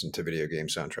I listen to video game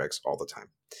soundtracks all the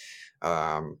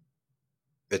time.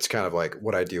 It's kind of like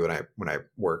what I do when I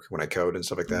work, when I code and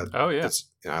stuff like that. Oh yeah.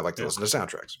 I like to listen to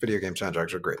soundtracks. Video game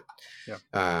soundtracks are great.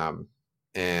 Yeah.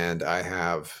 And I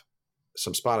have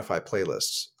some Spotify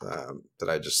playlists that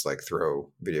I just like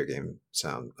throw video game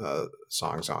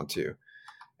songs onto.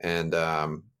 And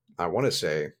I want to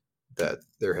say that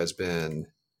there has been,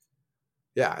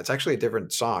 it's actually a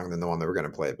different song than the one that we're going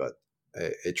to play, but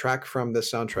a track from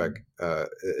this soundtrack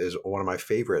is one of my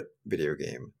favorite video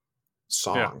game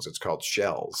songs. It's called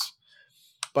Shells.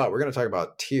 But we're going to talk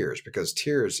about Tears, because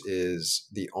Tears is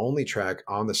the only track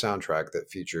on the soundtrack that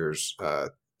features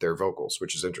their vocals,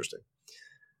 which is interesting.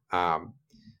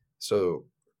 So,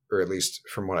 or at least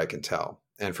from what I can tell,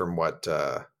 and from what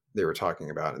they were talking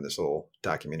about in this little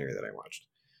documentary that I watched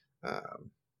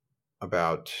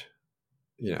about,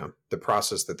 the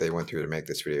process that they went through to make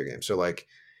this video game. So like,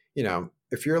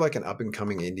 if you're like an up and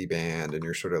coming indie band and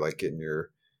you're sort of like getting your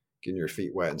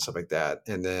feet wet and stuff like that,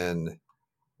 and then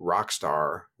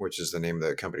Rockstar, which is the name of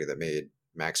the company that made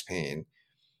Max Payne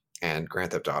and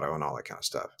Grand Theft Auto and all that kind of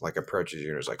stuff, like approaches you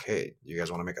and is like, "Hey, you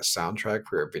guys want to make a soundtrack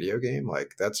for a video game?"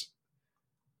 Like that's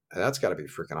got to be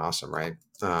freaking awesome, right?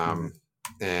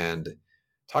 And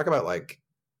talk about like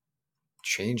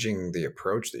changing the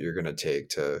approach that you're going to take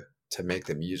to make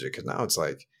the music, because now it's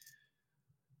like,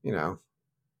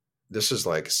 this is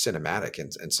like cinematic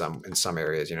in some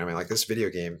areas. You know what I mean? Like this video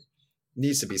game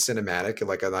needs to be cinematic,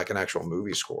 like an actual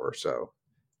movie score. So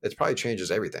it probably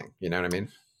changes everything. You know what I mean?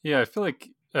 Yeah, I feel like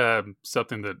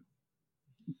something that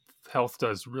Health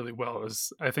does really well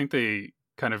is I think they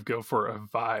kind of go for a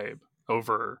vibe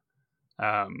over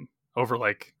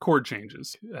like chord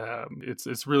changes.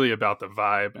 It's really about the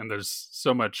vibe, and there's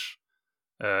so much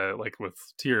like with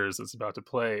Tears that's about to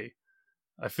play.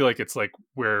 I feel like it's like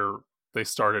where they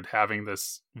started having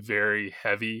this very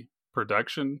heavy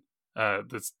production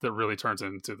that really turns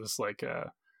into this like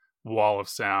wall of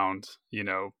sound,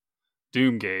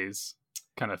 doom gaze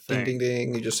kind of thing. Ding ding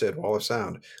ding! You just said wall of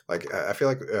sound. Like I feel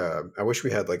like I wish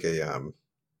we had like a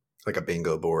like a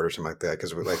bingo board or something like that,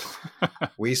 because we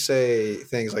we say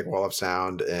things like wall of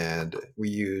sound, and we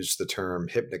use the term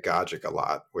hypnagogic a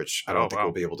lot, which I don't think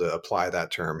we'll be able to apply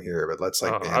that term here. But let's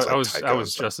like bands like Tycho. I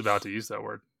was just about to use that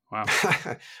word. Wow,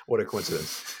 what a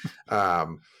coincidence!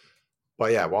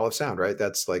 But yeah, wall of sound, right?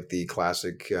 That's like the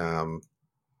classic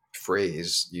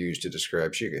phrase used to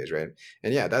describe shoegaze, right?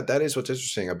 And yeah, that is what's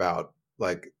interesting about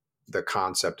like the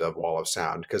concept of wall of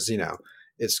sound, because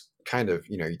it's kind of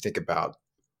you think about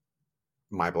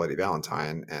My Bloody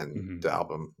Valentine and the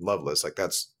album Loveless, like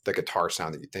that's the guitar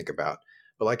sound that you think about,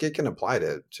 but like it can apply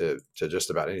to just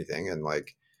about anything. And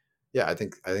like, yeah, I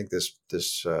think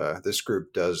this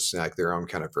group does like their own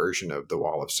kind of version of the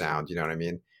wall of sound. You know what I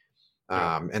mean?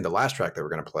 Yeah. And the last track that we're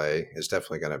going to play is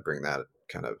definitely going to bring that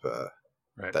kind of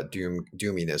that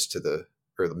doominess to the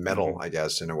metal, I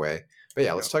guess, in a way. But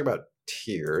yeah, let's talk about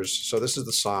Tears. So this is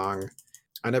the song.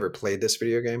 I never played this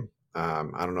video game. I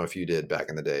don't know if you did back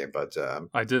in the day, but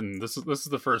I didn't. This is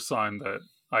the first song that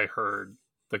I heard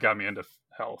that got me into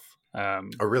Health. Oh,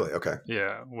 really? Okay.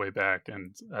 Yeah, way back,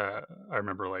 and I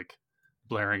remember like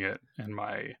blaring it in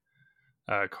my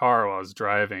car while I was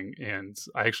driving, and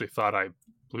I actually thought I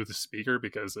blew the speaker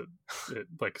because it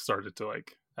like started to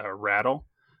like rattle.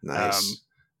 Nice.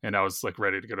 And I was like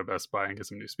ready to go to Best Buy and get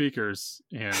some new speakers,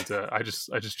 and I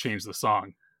just changed the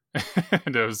song.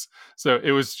 And it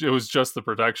was just the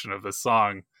production of the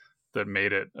song that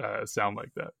made it sound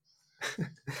like that.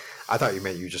 I thought you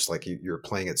meant you just like you were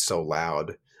playing it so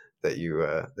loud that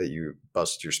you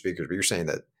busted your speakers, but you're saying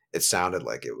that it sounded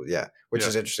like it was, which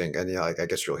is interesting. And like I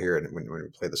guess you'll hear it when we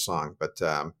play the song. But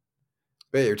yeah,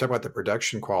 you're talking about the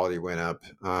production quality went up,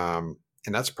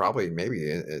 and that's probably maybe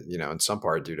in some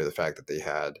part due to the fact that they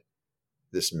had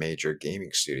this major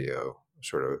gaming studio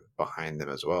sort of behind them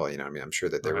as well. I'm sure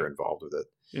that they were involved with it.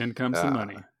 In comes the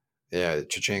money. Yeah,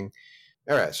 cha-ching.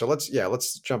 All right, so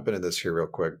let's jump into this here real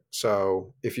quick.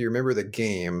 So if you remember the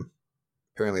game,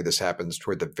 apparently this happens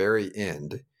toward the very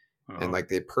end, and like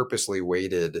they purposely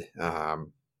waited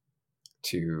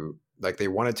to like they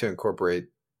wanted to incorporate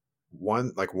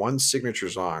one signature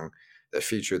song that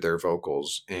featured their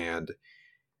vocals, and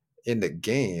in the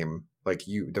game, like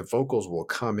the vocals will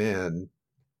come in.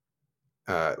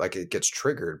 Like it gets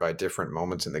triggered by different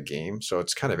moments in the game. So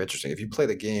it's kind of interesting. If you play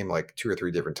the game like 2 or 3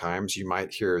 different times, you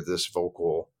might hear this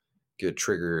vocal get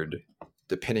triggered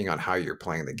depending on how you're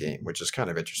playing the game, which is kind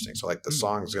of interesting. So like the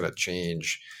song's going to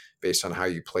change based on how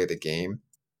you play the game.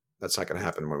 That's not going to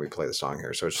happen when we play the song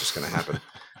here. So it's just going to happen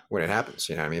when it happens.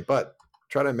 You know what I mean? But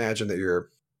try to imagine that you're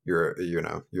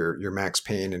Max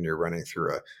Payne and you're running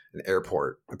through an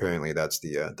airport. Apparently that's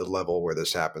the level where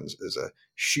this happens is a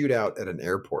shootout at an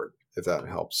airport, if that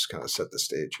helps kind of set the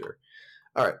stage here.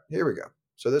 All right, here we go.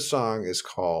 So this song is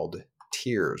called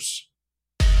Tears.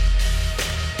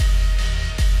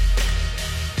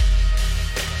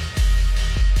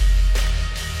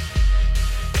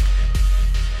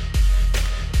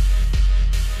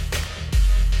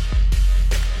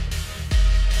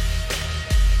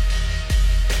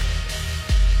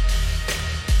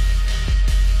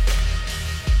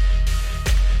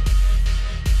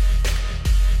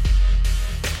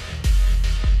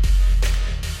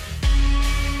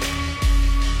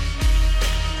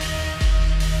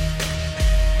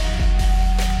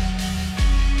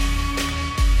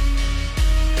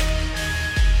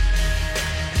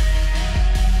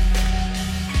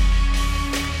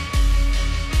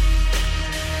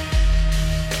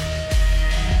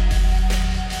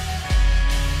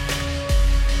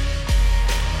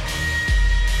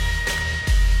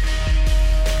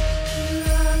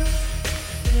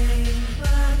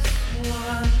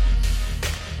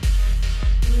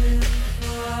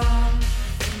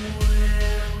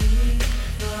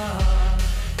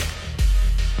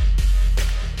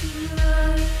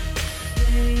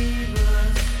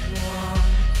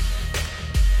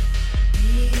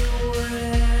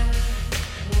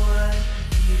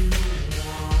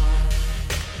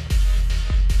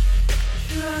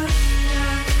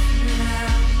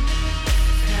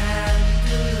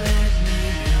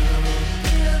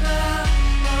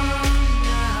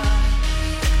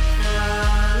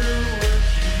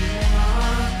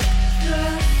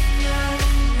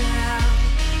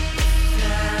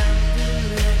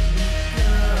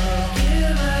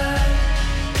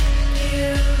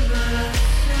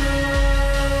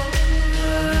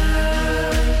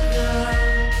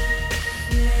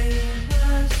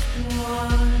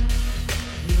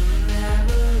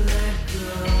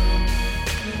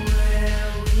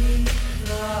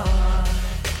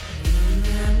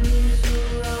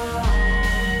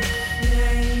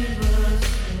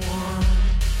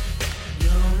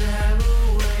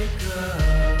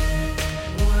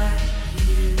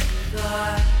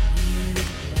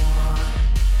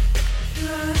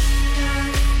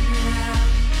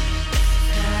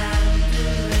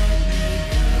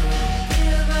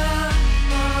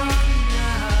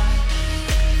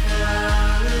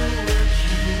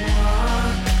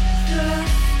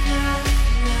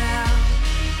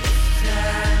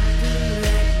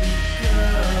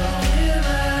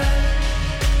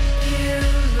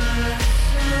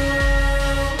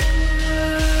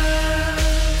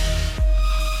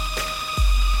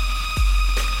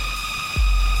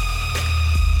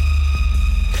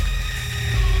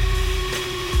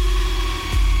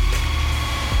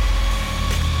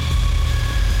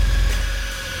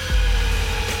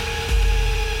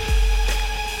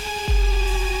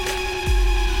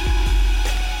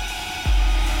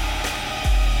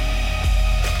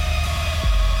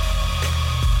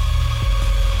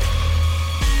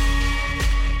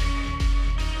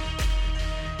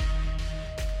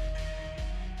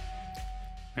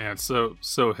 It's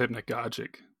so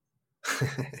hypnagogic.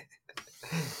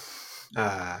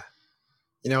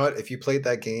 You know what? If you played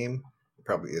that game, it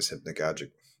probably is hypnagogic.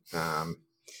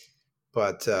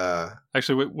 But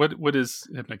Actually, what is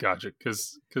hypnagogic?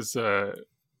 Because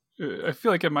I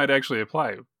feel like it might actually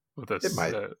apply with this. it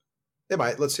might. It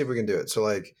might. Let's see if we can do it. So,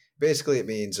 like, basically, it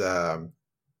means like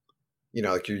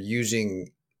you're using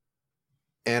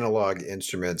analog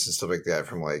instruments and stuff like that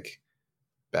from like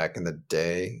back in the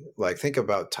day. Like, think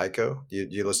about Tycho.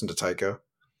 You listen to Tycho?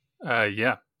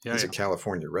 Yeah. He's a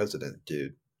California resident,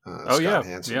 dude. Scott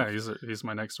Hansen. Yeah. He's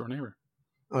my next door neighbor.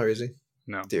 Oh, is he?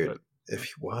 No, dude. If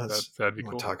he was, that'd be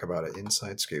cool. Talk about an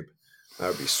inside scoop. That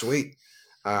would be sweet.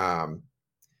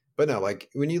 But no, like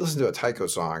when you listen to a Tycho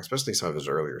song, especially some of his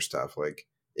earlier stuff, like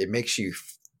it makes you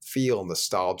feel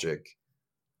nostalgic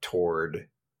toward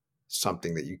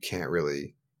something that you can't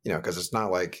really, because it's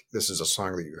not like this is a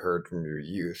song that you heard from your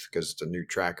youth because it's a new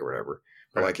track or whatever.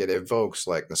 But like it evokes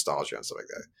like nostalgia and stuff like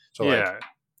that. So like,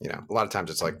 a lot of times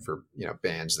it's like for,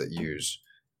 bands that use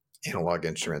analog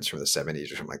instruments from the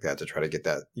 70s or something like that to try to get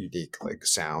that unique like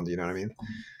sound, you know what I mean?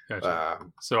 Gotcha.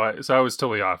 So I was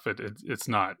totally off. It's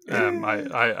not.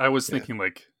 I was thinking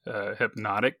like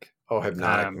hypnotic. Oh,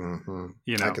 hypnotic.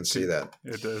 I can see that.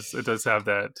 It does have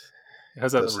that. It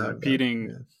has that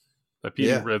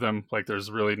repeating rhythm. Like there's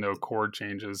really no chord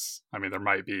changes. I mean, there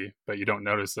might be, but you don't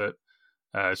notice it.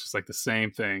 It's just like the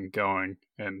same thing going,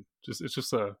 and it's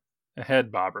just a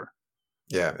head bobber.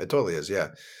 Yeah, it totally is. Yeah.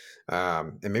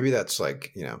 And maybe that's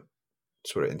like,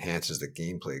 sort of enhances the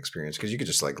gameplay experience because you could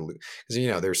just like, because,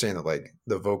 they were saying that like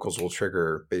the vocals will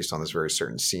trigger based on this very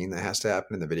certain scene that has to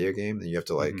happen in the video game. And you have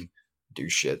to like do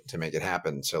shit to make it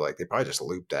happen. So like they probably just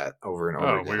loop that over and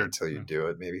over again until you do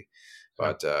it maybe.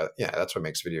 But that's what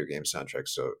makes video game soundtracks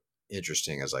so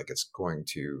interesting is like it's going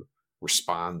to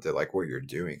respond to like what you're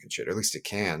doing and shit. Or at least it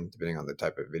can, depending on the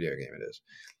type of video game it is.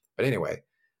 But anyway,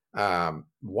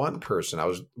 one person, I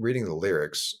was reading the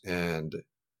lyrics and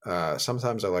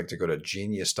sometimes I like to go to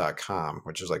genius.com,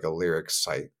 which is like a lyrics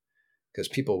site because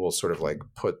people will sort of like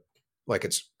put like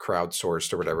it's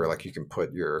crowdsourced or whatever. Like you can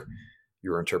put your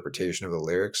interpretation of the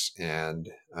lyrics. And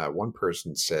one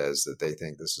person says that they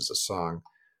think this is a song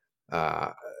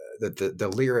that the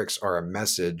lyrics are a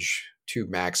message to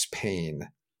Max Payne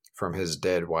from his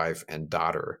dead wife and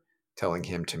daughter telling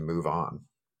him to move on.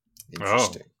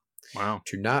 Interesting. Wow.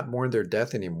 To not mourn their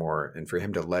death anymore and for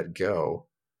him to let go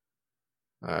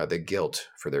the guilt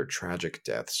for their tragic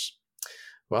deaths.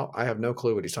 Well, I have no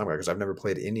clue what he's talking about because I've never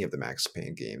played any of the Max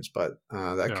Payne games, but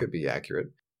that could be accurate.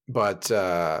 But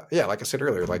like I said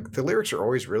earlier, like the lyrics are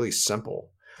always really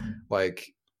simple, like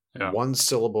one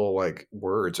syllable, like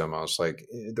words almost. Like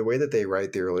the way that they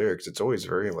write their lyrics, it's always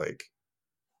very like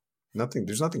nothing.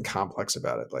 There's nothing complex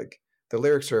about it. Like the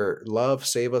lyrics are: "Love,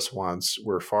 save us once.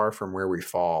 We're far from where we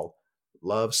fall.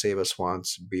 Love, save us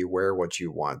once. Beware what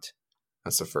you want."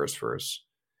 That's the first verse.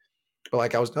 But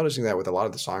like I was noticing that with a lot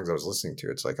of the songs I was listening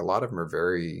to, it's like a lot of them are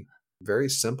very, very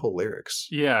simple lyrics.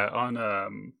 Yeah,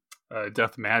 on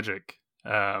Death Magic,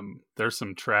 there's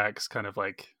some tracks kind of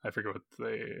like, I forget what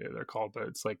they're called, but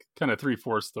it's like kind of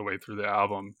 3/4 of the way through the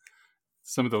album.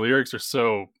 Some of the lyrics are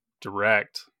so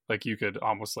direct, like you could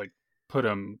almost like put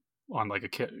them on like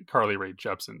a Carly Rae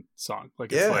Jepsen song.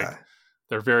 Like it's like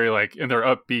they're very like, and they're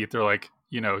upbeat. They're like,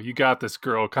 you got this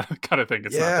girl kind of thing.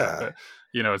 It's not that, but,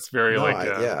 it's very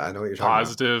I know what you're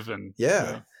positive talking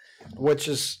about. Which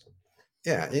is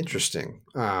interesting.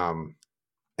 And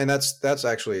that's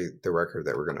actually the record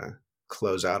that we're gonna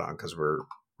close out on because we're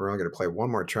only gonna play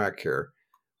one more track here.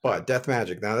 But Death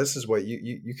Magic. Now this is what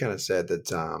you kind of said that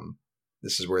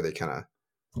this is where they kind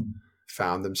of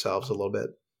found themselves a little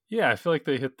bit. Yeah, I feel like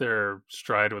they hit their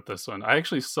stride with this one. I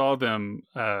actually saw them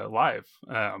live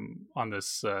on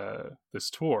this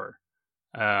tour.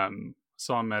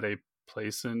 Saw them at a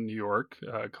place in New York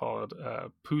called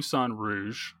Poussin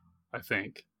Rouge, I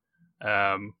think.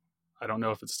 I don't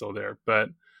know if it's still there, but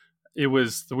it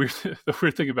was the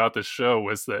weird thing about this show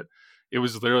was that it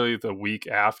was literally the week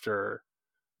after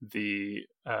the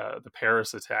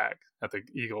Paris attack at the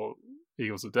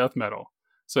Eagles of Death Metal.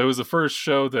 So it was the first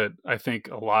show that I think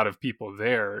a lot of people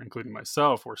there, including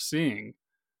myself, were seeing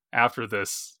after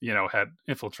this, had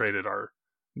infiltrated our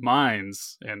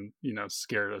minds and,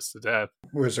 scared us to death.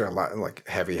 Was there a lot like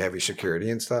heavy security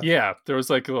and stuff? Yeah, there was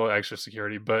like a little extra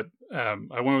security, but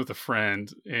I went with a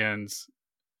friend and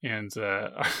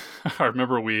I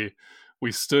remember we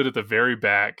stood at the very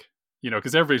back,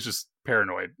 because everybody's just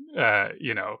paranoid,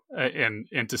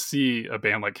 and to see a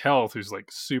band like Health, who's like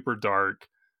super dark,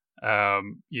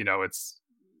 it's,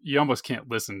 you almost can't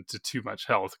listen to too much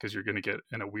Health because you're going to get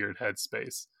in a weird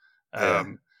headspace.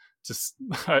 just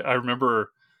I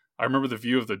remember the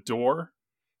view of the door,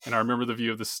 and I remember the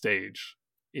view of the stage,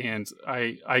 and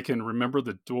I can remember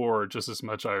the door just as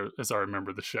much as I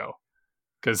remember the show,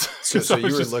 because so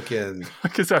you were looking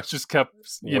because I just kept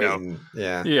waiting.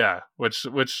 Which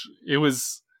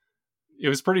it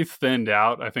was pretty thinned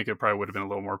out. I think it probably would have been a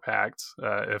little more packed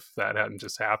if that hadn't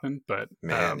just happened. But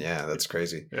man, that's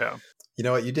crazy. Yeah, you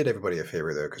know what? You did everybody a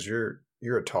favor though, because you're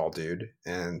a tall dude,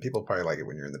 and people probably like it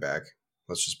when you're in the back.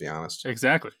 Let's just be honest.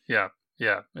 Exactly. Yeah.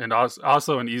 And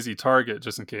also an easy target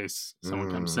just in case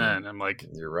someone comes in. I'm like,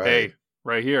 you're right. Hey,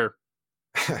 right here.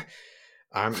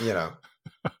 I'm,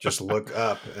 just look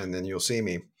up and then you'll see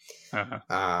me.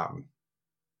 Uh-huh.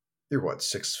 You're what,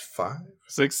 6'5"?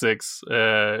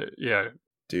 6'6". Yeah.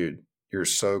 Dude, you're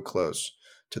so close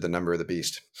to the number of the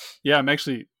beast. Yeah, I'm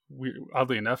actually,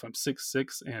 oddly enough, I'm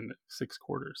 6'6" and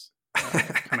 6/4.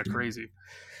 Kind of crazy.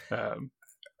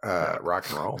 Rock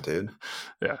and roll, dude.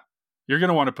 Yeah. You're going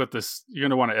to want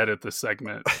to edit this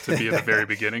segment to be at the very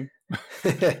beginning.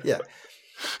 Yeah.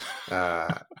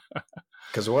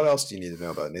 Because what else do you need to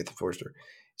know about Nathan Forster?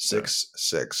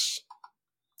 6'6"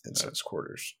 and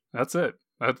 6/4. That's it.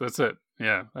 That's it.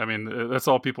 Yeah. I mean, that's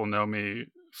all people know me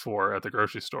for at the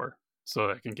grocery store. So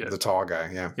I can get the tall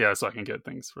guy. Yeah. Yeah. So I can get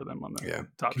things for them on the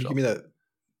top Can shelf. you give me that?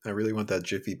 I really want that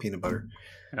Jiffy peanut butter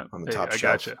on the top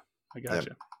shelf. I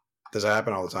gotcha. Does that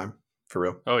happen all the time? For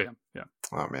real? Oh yeah. Yeah.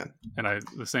 Oh man. And I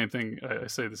say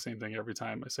the same thing every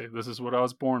time. I say, this is what I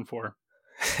was born for.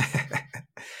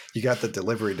 You got the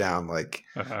delivery down, like,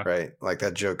 right? Like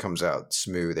that joke comes out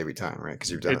smooth every time, right? Because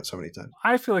you've done it so many times.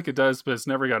 I feel like it does, but it's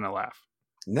never gotten a laugh.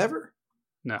 Never?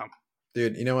 No.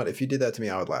 Dude, you know what? If you did that to me,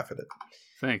 I would laugh at it.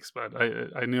 Thanks, bud.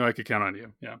 I knew I could count on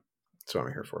you. Yeah. That's what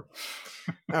I'm here for.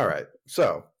 All right.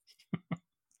 So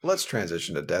let's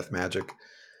transition to Death Magic.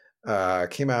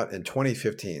 Came out in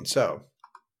 2015. So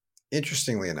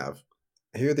interestingly enough,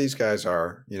 here these guys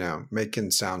are, making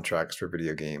soundtracks for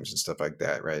video games and stuff like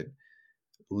that, right?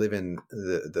 Living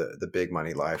the big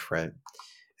money life, right?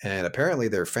 And apparently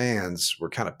their fans were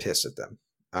kind of pissed at them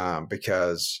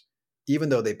because even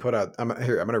though they put out, I'm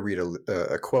going to read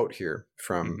a quote here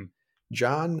from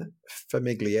John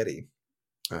Famiglietti.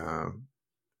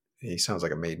 He sounds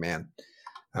like a made man.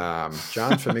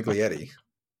 John Famiglietti.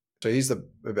 So he's the,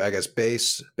 I guess,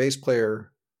 bass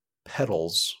player,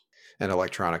 pedals, and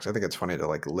electronics. I think it's funny to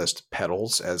list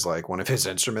pedals as one of his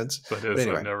instruments. But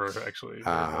anyway, I've never actually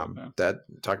that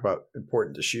talk about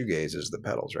important to shoegaze is the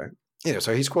pedals, right?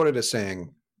 So he's quoted as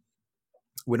saying,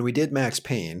 when we did Max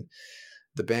Payne,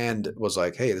 the band was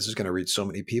like, hey, this is going to reach so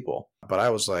many people. But I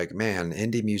was like, man,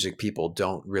 indie music people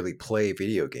don't really play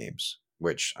video games,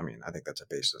 which, I mean, I think that's a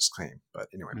baseless claim. But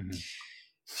anyway.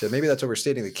 So maybe that's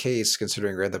overstating the case,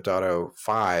 considering Grand Theft Auto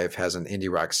 5 has an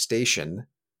indie rock station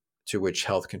to which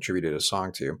Health contributed a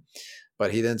song to.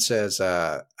 But he then says,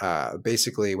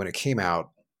 basically, when it came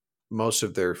out, most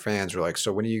of their fans were like,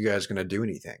 so when are you guys going to do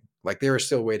anything? They were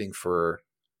still waiting for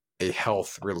a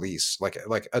Health release,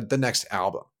 the next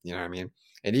album, you know what I mean?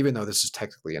 And even though this is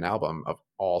technically an album of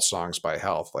all songs by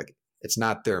Health, it's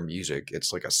not their music.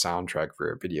 It's like a soundtrack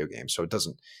for a video game. So it's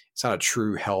not a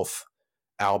true Health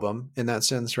album in that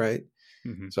sense, right?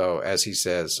 So as he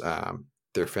says,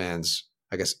 their fans,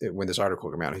 I guess when this article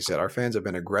came out, he said, our fans have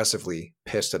been aggressively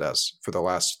pissed at us for the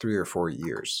last 3 or 4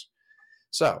 years.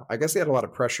 So I guess they had a lot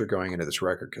of pressure going into this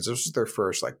record because this was their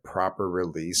first proper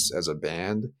release as a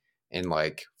band in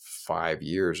 5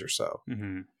 years or so.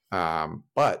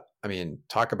 But I mean,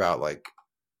 talk about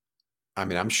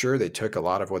I'm sure they took a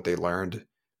lot of what they learned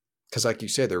because like you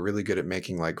said, they're really good at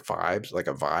making vibes,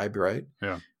 a vibe, right?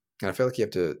 Yeah. And I feel like you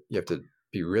have to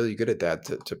be really good at that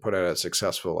to put out a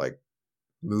successful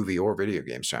movie or video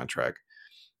game soundtrack.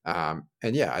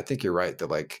 And yeah, I think you're right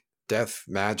that Death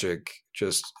Magic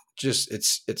just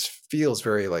it feels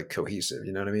very cohesive.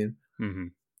 You know what I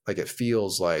mean? It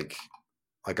feels like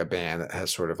a band that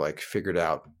has sort of figured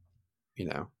out,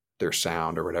 their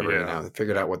sound or whatever. Yeah. They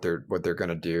figured out what they're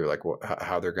gonna do,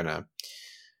 how they're gonna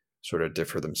sort of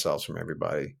differ themselves from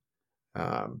everybody.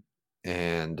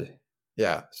 And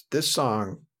yeah, this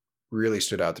song really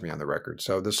stood out to me on the record.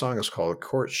 So the song is called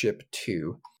Courtship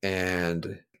 2,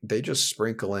 and they just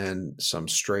sprinkle in some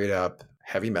straight up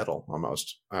heavy metal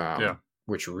almost.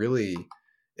 Which really,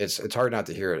 it's hard not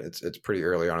to hear it. It's pretty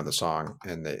early on in the song,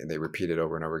 and they repeat it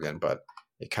over and over again, but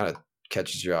it kind of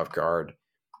catches you off guard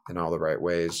in all the right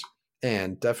ways,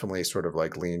 and definitely sort of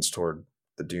leans toward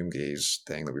the doomgaze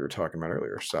thing that we were talking about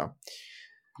earlier. So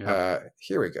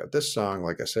here we go. This song,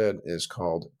 like I said, is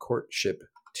called Courtship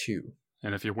 2.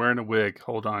 And if you're wearing a wig,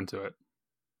 hold on to it.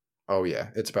 Oh yeah,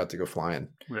 it's about to go flying.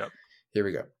 Yep. Here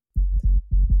we go.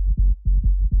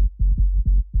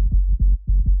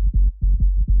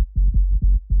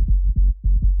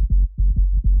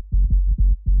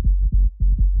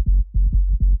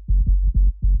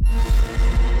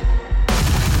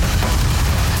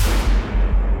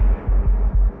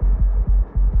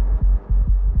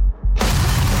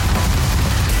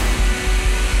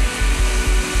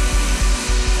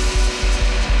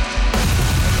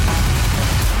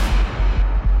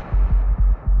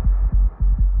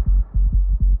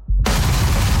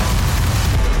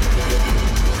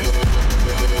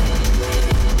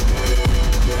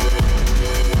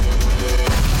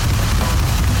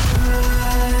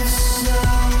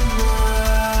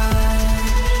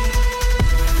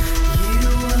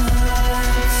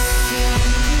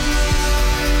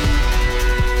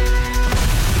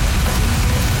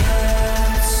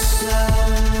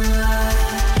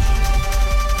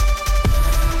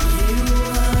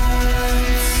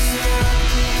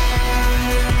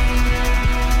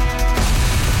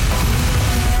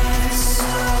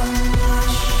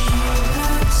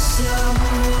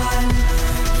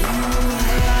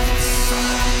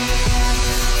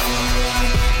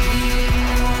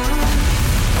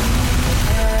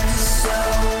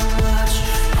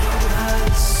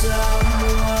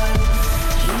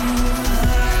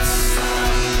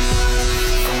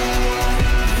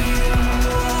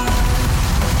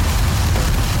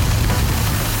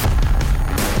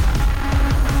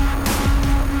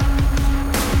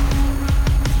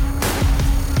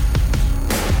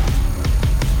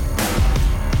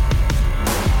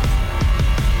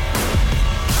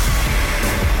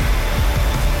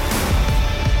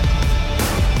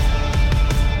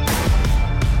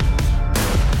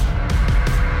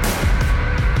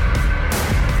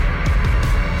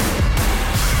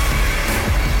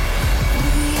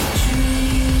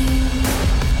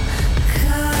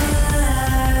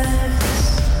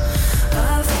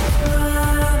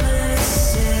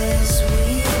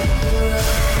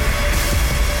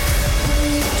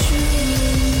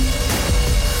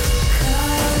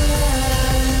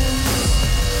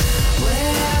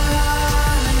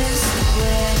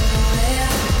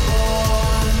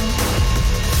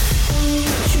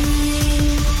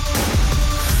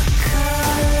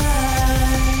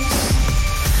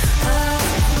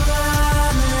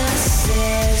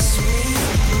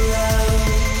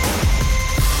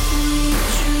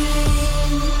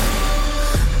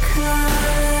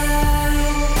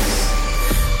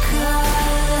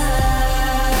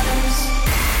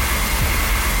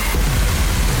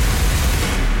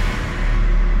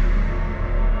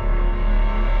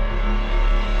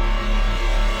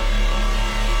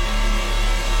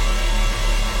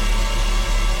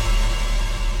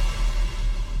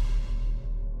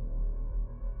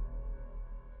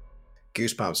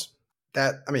 Goosebumps.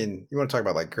 That, I mean, you want to talk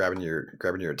about like grabbing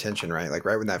your attention, right? Like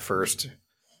right when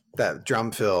that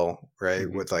drum fill, right,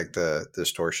 Mhm. with like the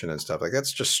distortion and stuff, like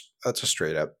that's a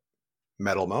straight up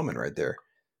metal moment right there.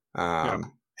 And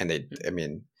I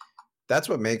mean, that's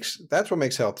what makes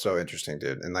Health so interesting,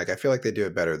 dude. And like I feel like they do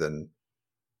it better than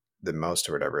most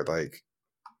or whatever. Like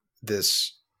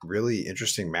this really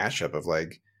interesting mashup of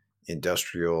like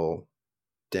industrial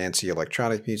dancey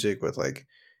electronic music with like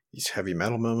these heavy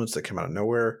metal moments that come out of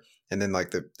nowhere. And then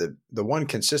like the one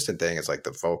consistent thing is like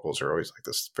the vocals are always like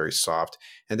this very soft.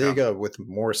 And there you go with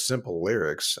more simple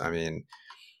lyrics. I mean,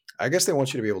 I guess they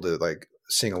want you to be able to like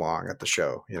sing along at the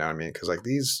show. You know what I mean? Because like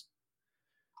these,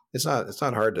 it's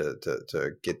not hard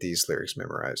to get these lyrics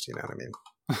memorized. You know what I mean?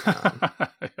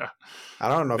 Yeah. I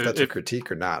don't know if that's a critique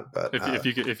or not, but if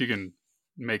you can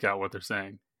make out what they're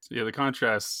saying. So yeah, the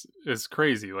contrast is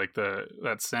crazy. Like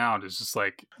that sound is just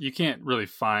like you can't really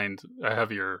find a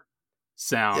heavier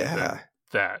sound than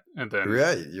that. And then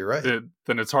you're right.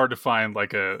 Then it's hard to find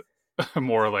like a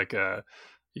more like a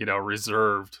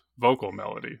reserved vocal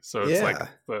melody. So it's like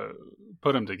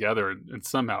put them together and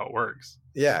somehow it works.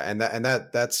 Yeah, and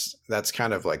that's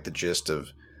kind of like the gist of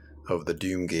the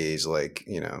doom gaze. Like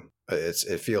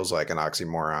it feels like an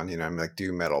oxymoron. I mean, like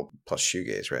doom metal plus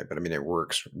shoegaze, right? But I mean, it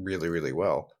works really, really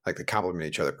well. Like they complement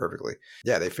each other perfectly.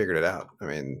 Yeah, they figured it out. I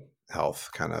mean,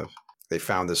 Health they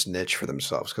found this niche for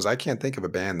themselves because I can't think of a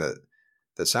band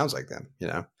that sounds like them.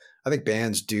 I think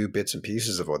bands do bits and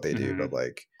pieces of what they do, but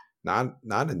like not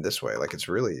in this way. Like it's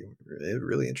really,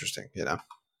 really interesting.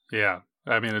 Yeah,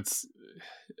 I mean,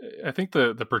 I think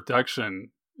the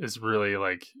production is really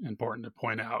like important to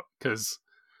point out because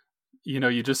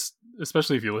you just,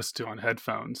 especially if you listen to it on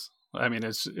headphones, I mean,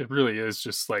 it really is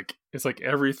just like, it's like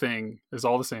everything is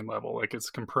all the same level. Like it's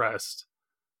compressed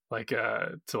like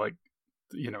to like,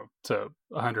 to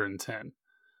 110.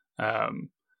 And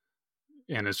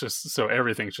it's just, so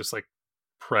everything's just like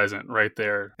present right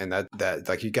there. And that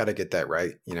like, you got to get that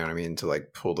right. You know what I mean? To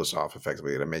like pull this off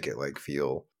effectively, to make it like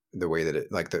feel the way that it,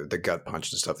 like the gut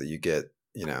punch and stuff that you get,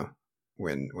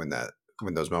 when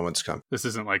those moments come. This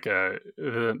isn't like they're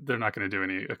not going to do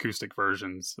any acoustic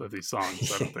versions of these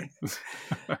songs, I don't think.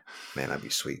 Man, that'd be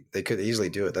sweet. They could easily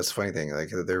do it. That's the funny thing. Like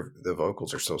the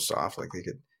vocals are so soft. Like they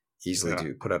could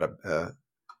easily put out a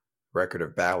record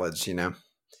of ballads,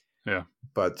 Yeah.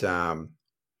 But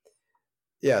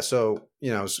yeah. So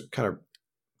I was kind of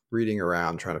reading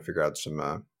around trying to figure out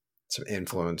some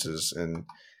influences, and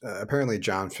apparently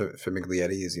John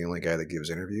Famiglietti is the only guy that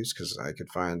gives interviews, because I could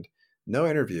find no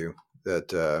interview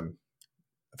that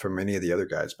from any of the other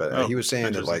guys, but he was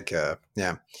saying that like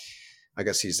I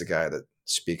guess he's the guy that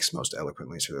speaks most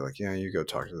eloquently, so they're like, you go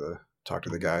talk to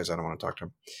the guys, I don't want to talk to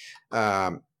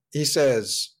him. He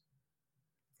says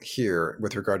here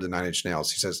with regard to Nine Inch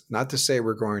Nails, he says, not to say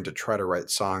we're going to try to write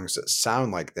songs that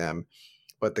sound like them,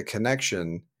 but the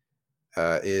connection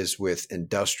is with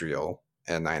industrial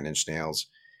and Nine Inch Nails.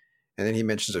 And then he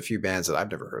mentions a few bands that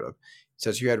I've never heard of.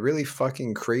 Says you had really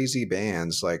fucking crazy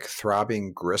bands like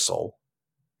Throbbing Gristle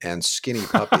and Skinny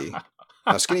Puppy.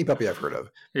 Now, Skinny Puppy I've heard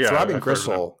of. Yeah, Throbbing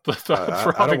Gristle.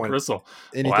 I don't want Gristle.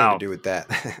 anything to do with that.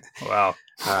 Wow.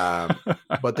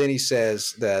 But then he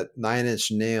says that Nine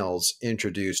Inch Nails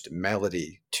introduced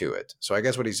melody to it. So I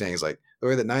guess what he's saying is like the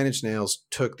way that Nine Inch Nails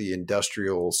took the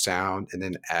industrial sound and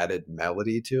then added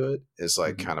melody to it is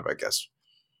like kind of, I guess,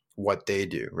 what they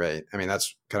do, right? I mean,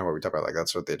 that's kind of what we talk about. Like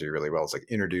that's what they do really well. It's like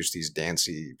introduce these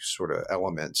dancey sort of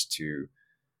elements to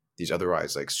these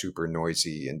otherwise like super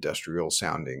noisy industrial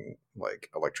sounding like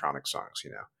electronic songs,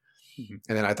 And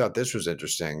then I thought this was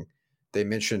interesting. They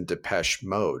mentioned Depeche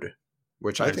Mode,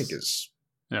 which I think is,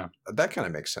 that kind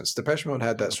of makes sense. Depeche Mode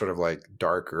had that sort of like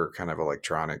darker kind of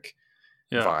electronic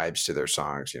vibes to their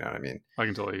songs. You know what I mean? I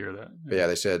can totally hear that. But yeah,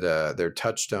 they said they're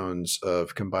touchstones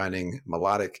of combining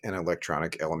melodic and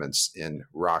electronic elements in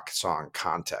rock song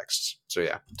contexts. So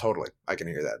yeah, totally. I can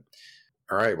hear that.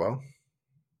 All right. Well,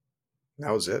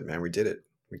 that was it, man. We did it.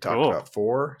 We talked about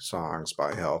 4 songs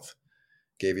by Health.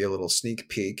 Gave you a little sneak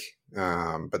peek.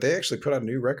 But they actually put out a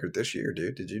new record this year,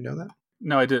 dude. Did you know that?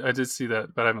 No, I did see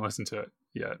that, but I haven't listened to it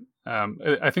yet.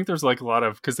 I think there's like a lot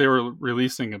of, because they were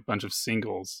releasing a bunch of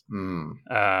singles,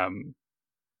 but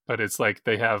it's like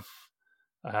they have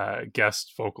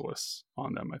guest vocalists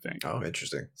on them, I think. Oh,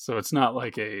 interesting. So it's not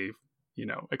like a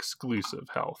exclusive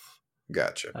Health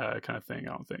gotcha kind of thing,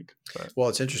 I don't think. But. Well,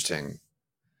 it's interesting.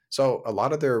 So a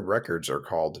lot of their records are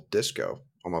called disco.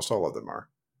 Almost all of them are.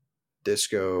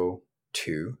 Disco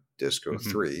 2, Disco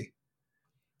 3.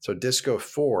 So Disco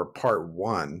 4 Part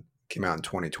 1 came out in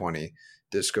 2020.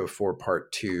 Disco 4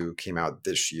 Part 2 came out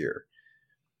this year.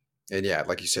 And yeah,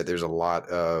 like you said, there's a lot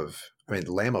of, I mean,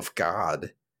 Lamb of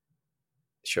God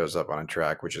shows up on a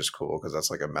track, which is cool because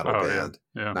that's like a metal band.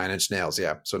 Yeah. 9 Inch Nails,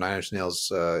 yeah. So 9 Inch Nails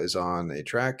is on a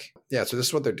track. Yeah, so this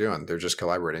is what they're doing. They're just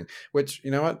collaborating, which, you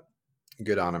know what?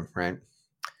 Good on them, right?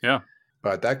 Yeah.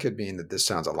 But that could mean that this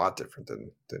sounds a lot different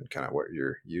than kind of what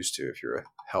you're used to if you're a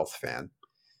Health fan.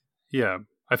 Yeah.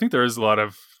 I think there is a lot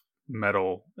of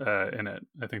metal in it.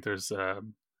 I think there's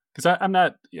because I'm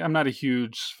not a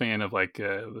huge fan of like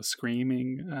the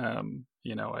screaming. I'm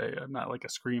not like a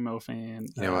screamo fan.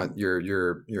 You know what?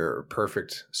 You're a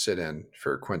perfect sit-in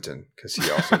for Quentin because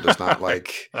he also does not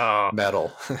like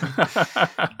metal.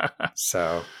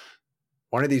 So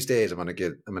one of these days, I'm gonna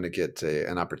get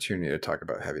an opportunity to talk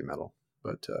about heavy metal.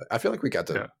 But I feel like we got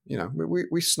to,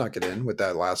 we snuck it in with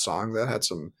that last song that had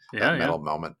some metal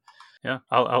moment. Yeah,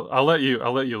 I'll let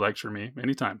you lecture me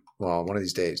anytime. Well, one of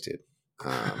these days, dude.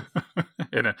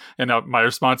 And my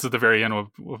response at the very end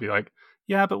will be like,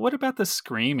 yeah, but what about the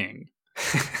screaming?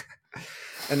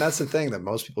 And that's the thing that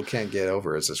most people can't get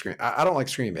over is the scream. I don't like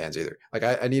scream bands either. Like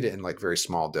I need it in like very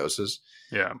small doses.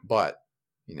 Yeah. But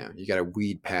you got to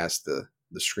weed past the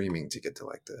screaming to get to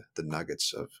like the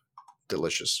nuggets of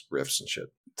delicious riffs and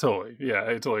shit. Totally. Yeah,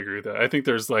 I totally agree with that. I think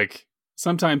there's like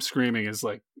sometimes screaming is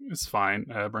like it's fine.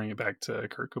 Bring it back to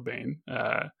Kurt Cobain.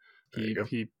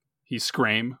 He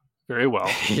scream very well.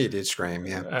 He did scream,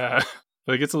 yeah.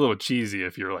 But it gets a little cheesy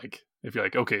if you're like,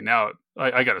 okay, now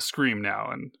I got to scream now,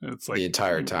 and it's like the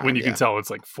entire time when you can tell it's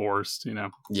like forced,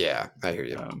 Yeah, I hear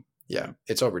you. Yeah,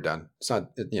 it's overdone. It's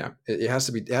not, it has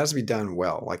to be done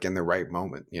well, like in the right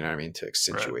moment. You know what I mean, to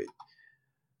accentuate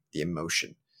the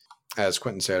emotion. As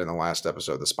Quentin said in the last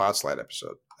episode, the Spotlight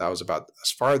episode, that was about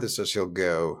as far as he'll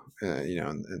go,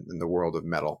 in the world of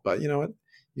metal. But you know what?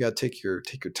 You got to take your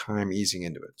time easing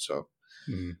into it. So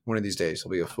one of these days,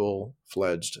 he'll be a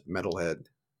full-fledged metalhead.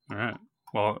 All right.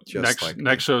 Well,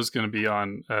 next show is going to be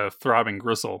on Throbbing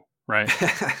Gristle, right?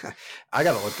 I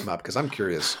got to look them up because I'm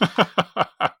curious.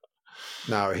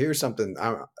 Now, here's something.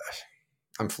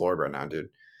 I'm floored right now, dude.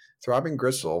 Throbbing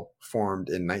Gristle formed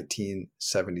in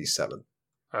 1977.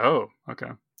 Oh, okay.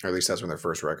 Or at least that's when their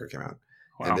first record came out.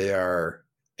 Wow. And they are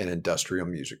an industrial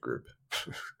music group.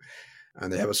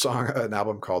 And they have an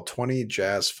album called 20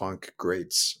 Jazz Funk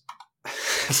Greats.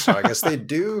 So I guess they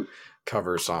do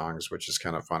cover songs, which is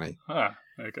kind of funny.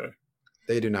 Okay.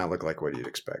 They do not look like what you'd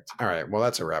expect. All right. Well,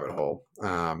 that's a rabbit hole.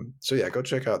 So yeah, go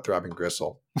check out Throbbing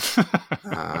Gristle.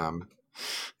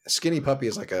 Skinny Puppy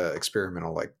is like a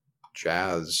experimental, like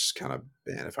jazz kind of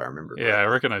band, if I remember. Yeah, I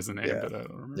recognize the name, but I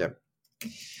don't remember. Yep.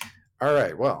 All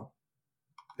right. Well,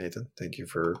 Nathan, thank you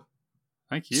for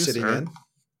sitting in.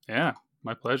 Yeah,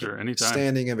 my pleasure. Anytime.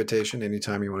 Standing invitation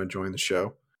anytime you want to join the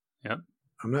show. Yep.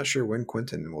 I'm not sure when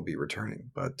Quentin will be returning,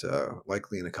 but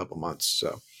likely in a couple months.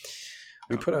 So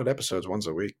we put out episodes once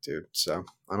a week, dude. So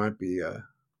I might be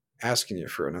asking you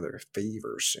for another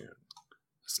favor soon.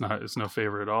 It's no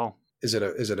favor at all. Is it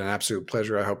an absolute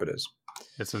pleasure? I hope it is.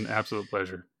 It's an absolute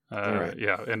pleasure. All right.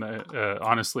 Yeah, and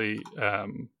honestly,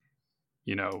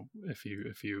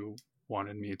 if you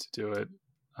wanted me to do it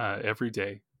every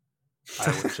day,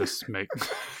 I would just make.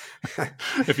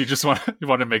 If you just want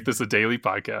to make this a daily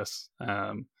podcast,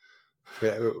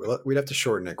 we'd have to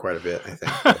shorten it quite a bit. I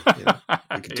think but,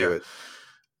 we could do it.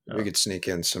 We could sneak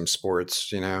in some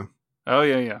sports. Oh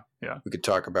yeah. We could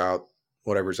talk about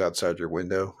whatever's outside your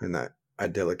window in that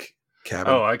idyllic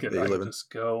cabin. Oh, I could just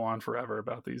go on forever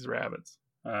about these rabbits.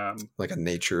 Like a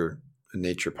nature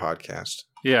podcast.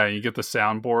 Yeah, you get the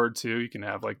soundboard too. You can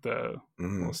have like the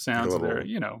little sounds there.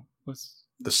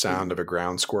 The sound of a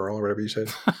ground squirrel or whatever you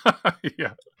said.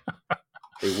 Yeah,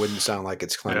 it wouldn't sound like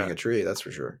it's climbing a tree. That's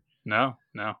for sure. No.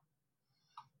 All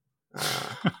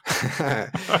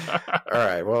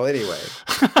right. Well, anyway,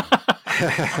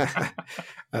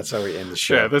 that's how we end the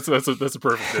show. Yeah, that's a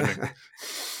perfect ending.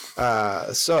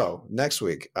 So next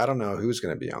week, I don't know who's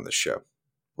going to be on the show,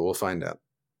 but we'll find out.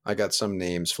 I got some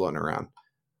names floating around,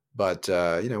 but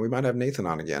we might have Nathan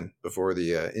on again before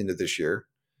the end of this year.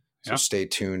 So stay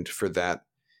tuned for that.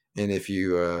 And if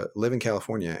you live in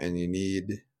California and you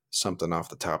need something off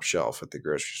the top shelf at the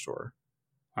grocery store,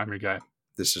 I'm your guy.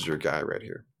 This is your guy right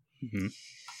here. Mm-hmm.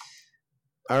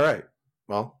 All right.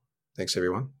 Well, thanks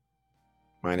everyone.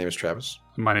 My name is Travis.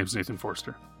 My name is Nathan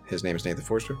Forster. His name is Nathan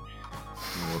Forster.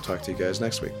 And we'll talk to you guys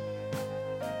next week.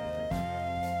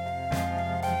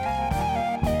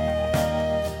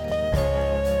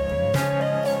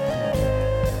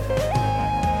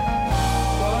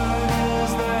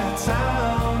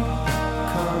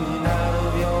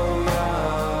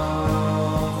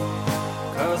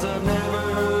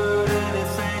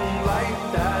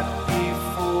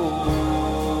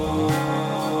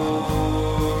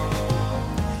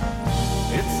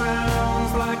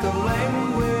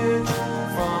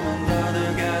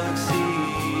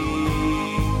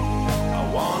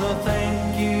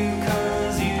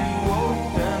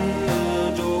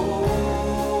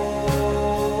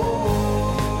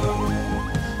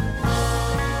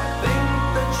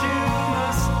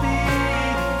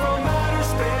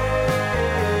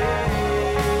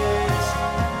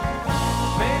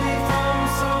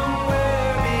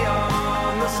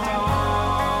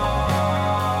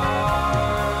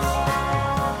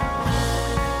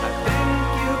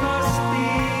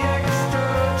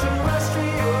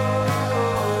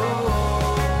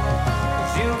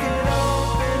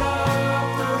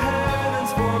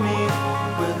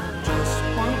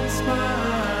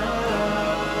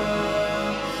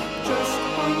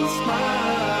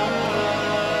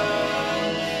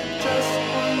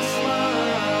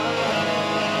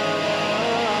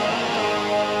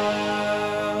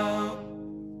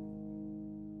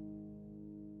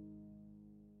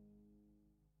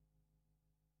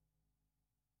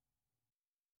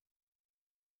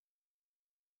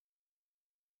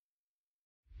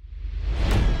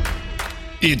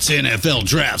 It's NFL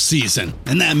draft season,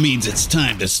 and that means it's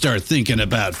time to start thinking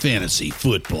about fantasy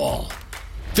football.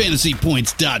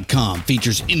 FantasyPoints.com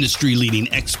features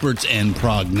industry-leading experts and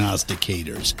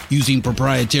prognosticators using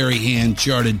proprietary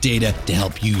hand-charted data to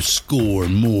help you score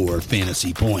more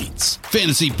fantasy points.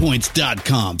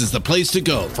 FantasyPoints.com is the place to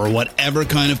go for whatever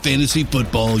kind of fantasy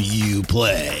football you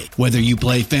play. Whether you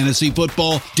play fantasy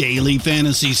football, daily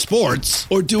fantasy sports,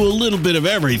 or do a little bit of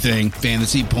everything,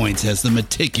 Fantasy Points has the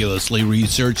meticulously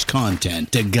researched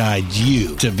content to guide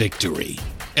you to victory.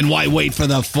 And why wait for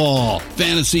the fall?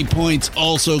 Fantasy Points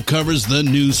also covers the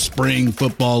new spring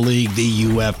football league, the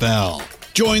UFL.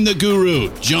 Join the guru,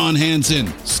 John Hansen,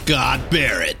 Scott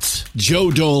Barrett,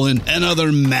 Joe Dolan, and other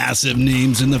massive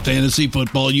names in the fantasy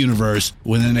football universe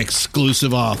with an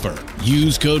exclusive offer.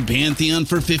 Use code Pantheon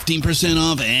for 15%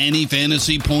 off any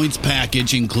Fantasy Points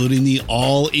package, including the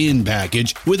all-in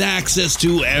package, with access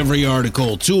to every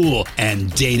article, tool,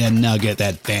 and data nugget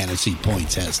that Fantasy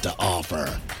Points has to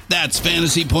offer. That's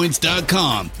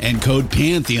FantasyPoints.com and code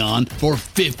Pantheon for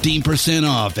 15%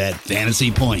 off at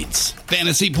Fantasy Points.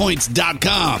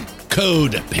 FantasyPoints.com,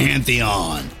 code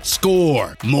Pantheon.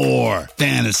 Score more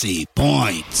fantasy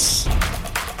points.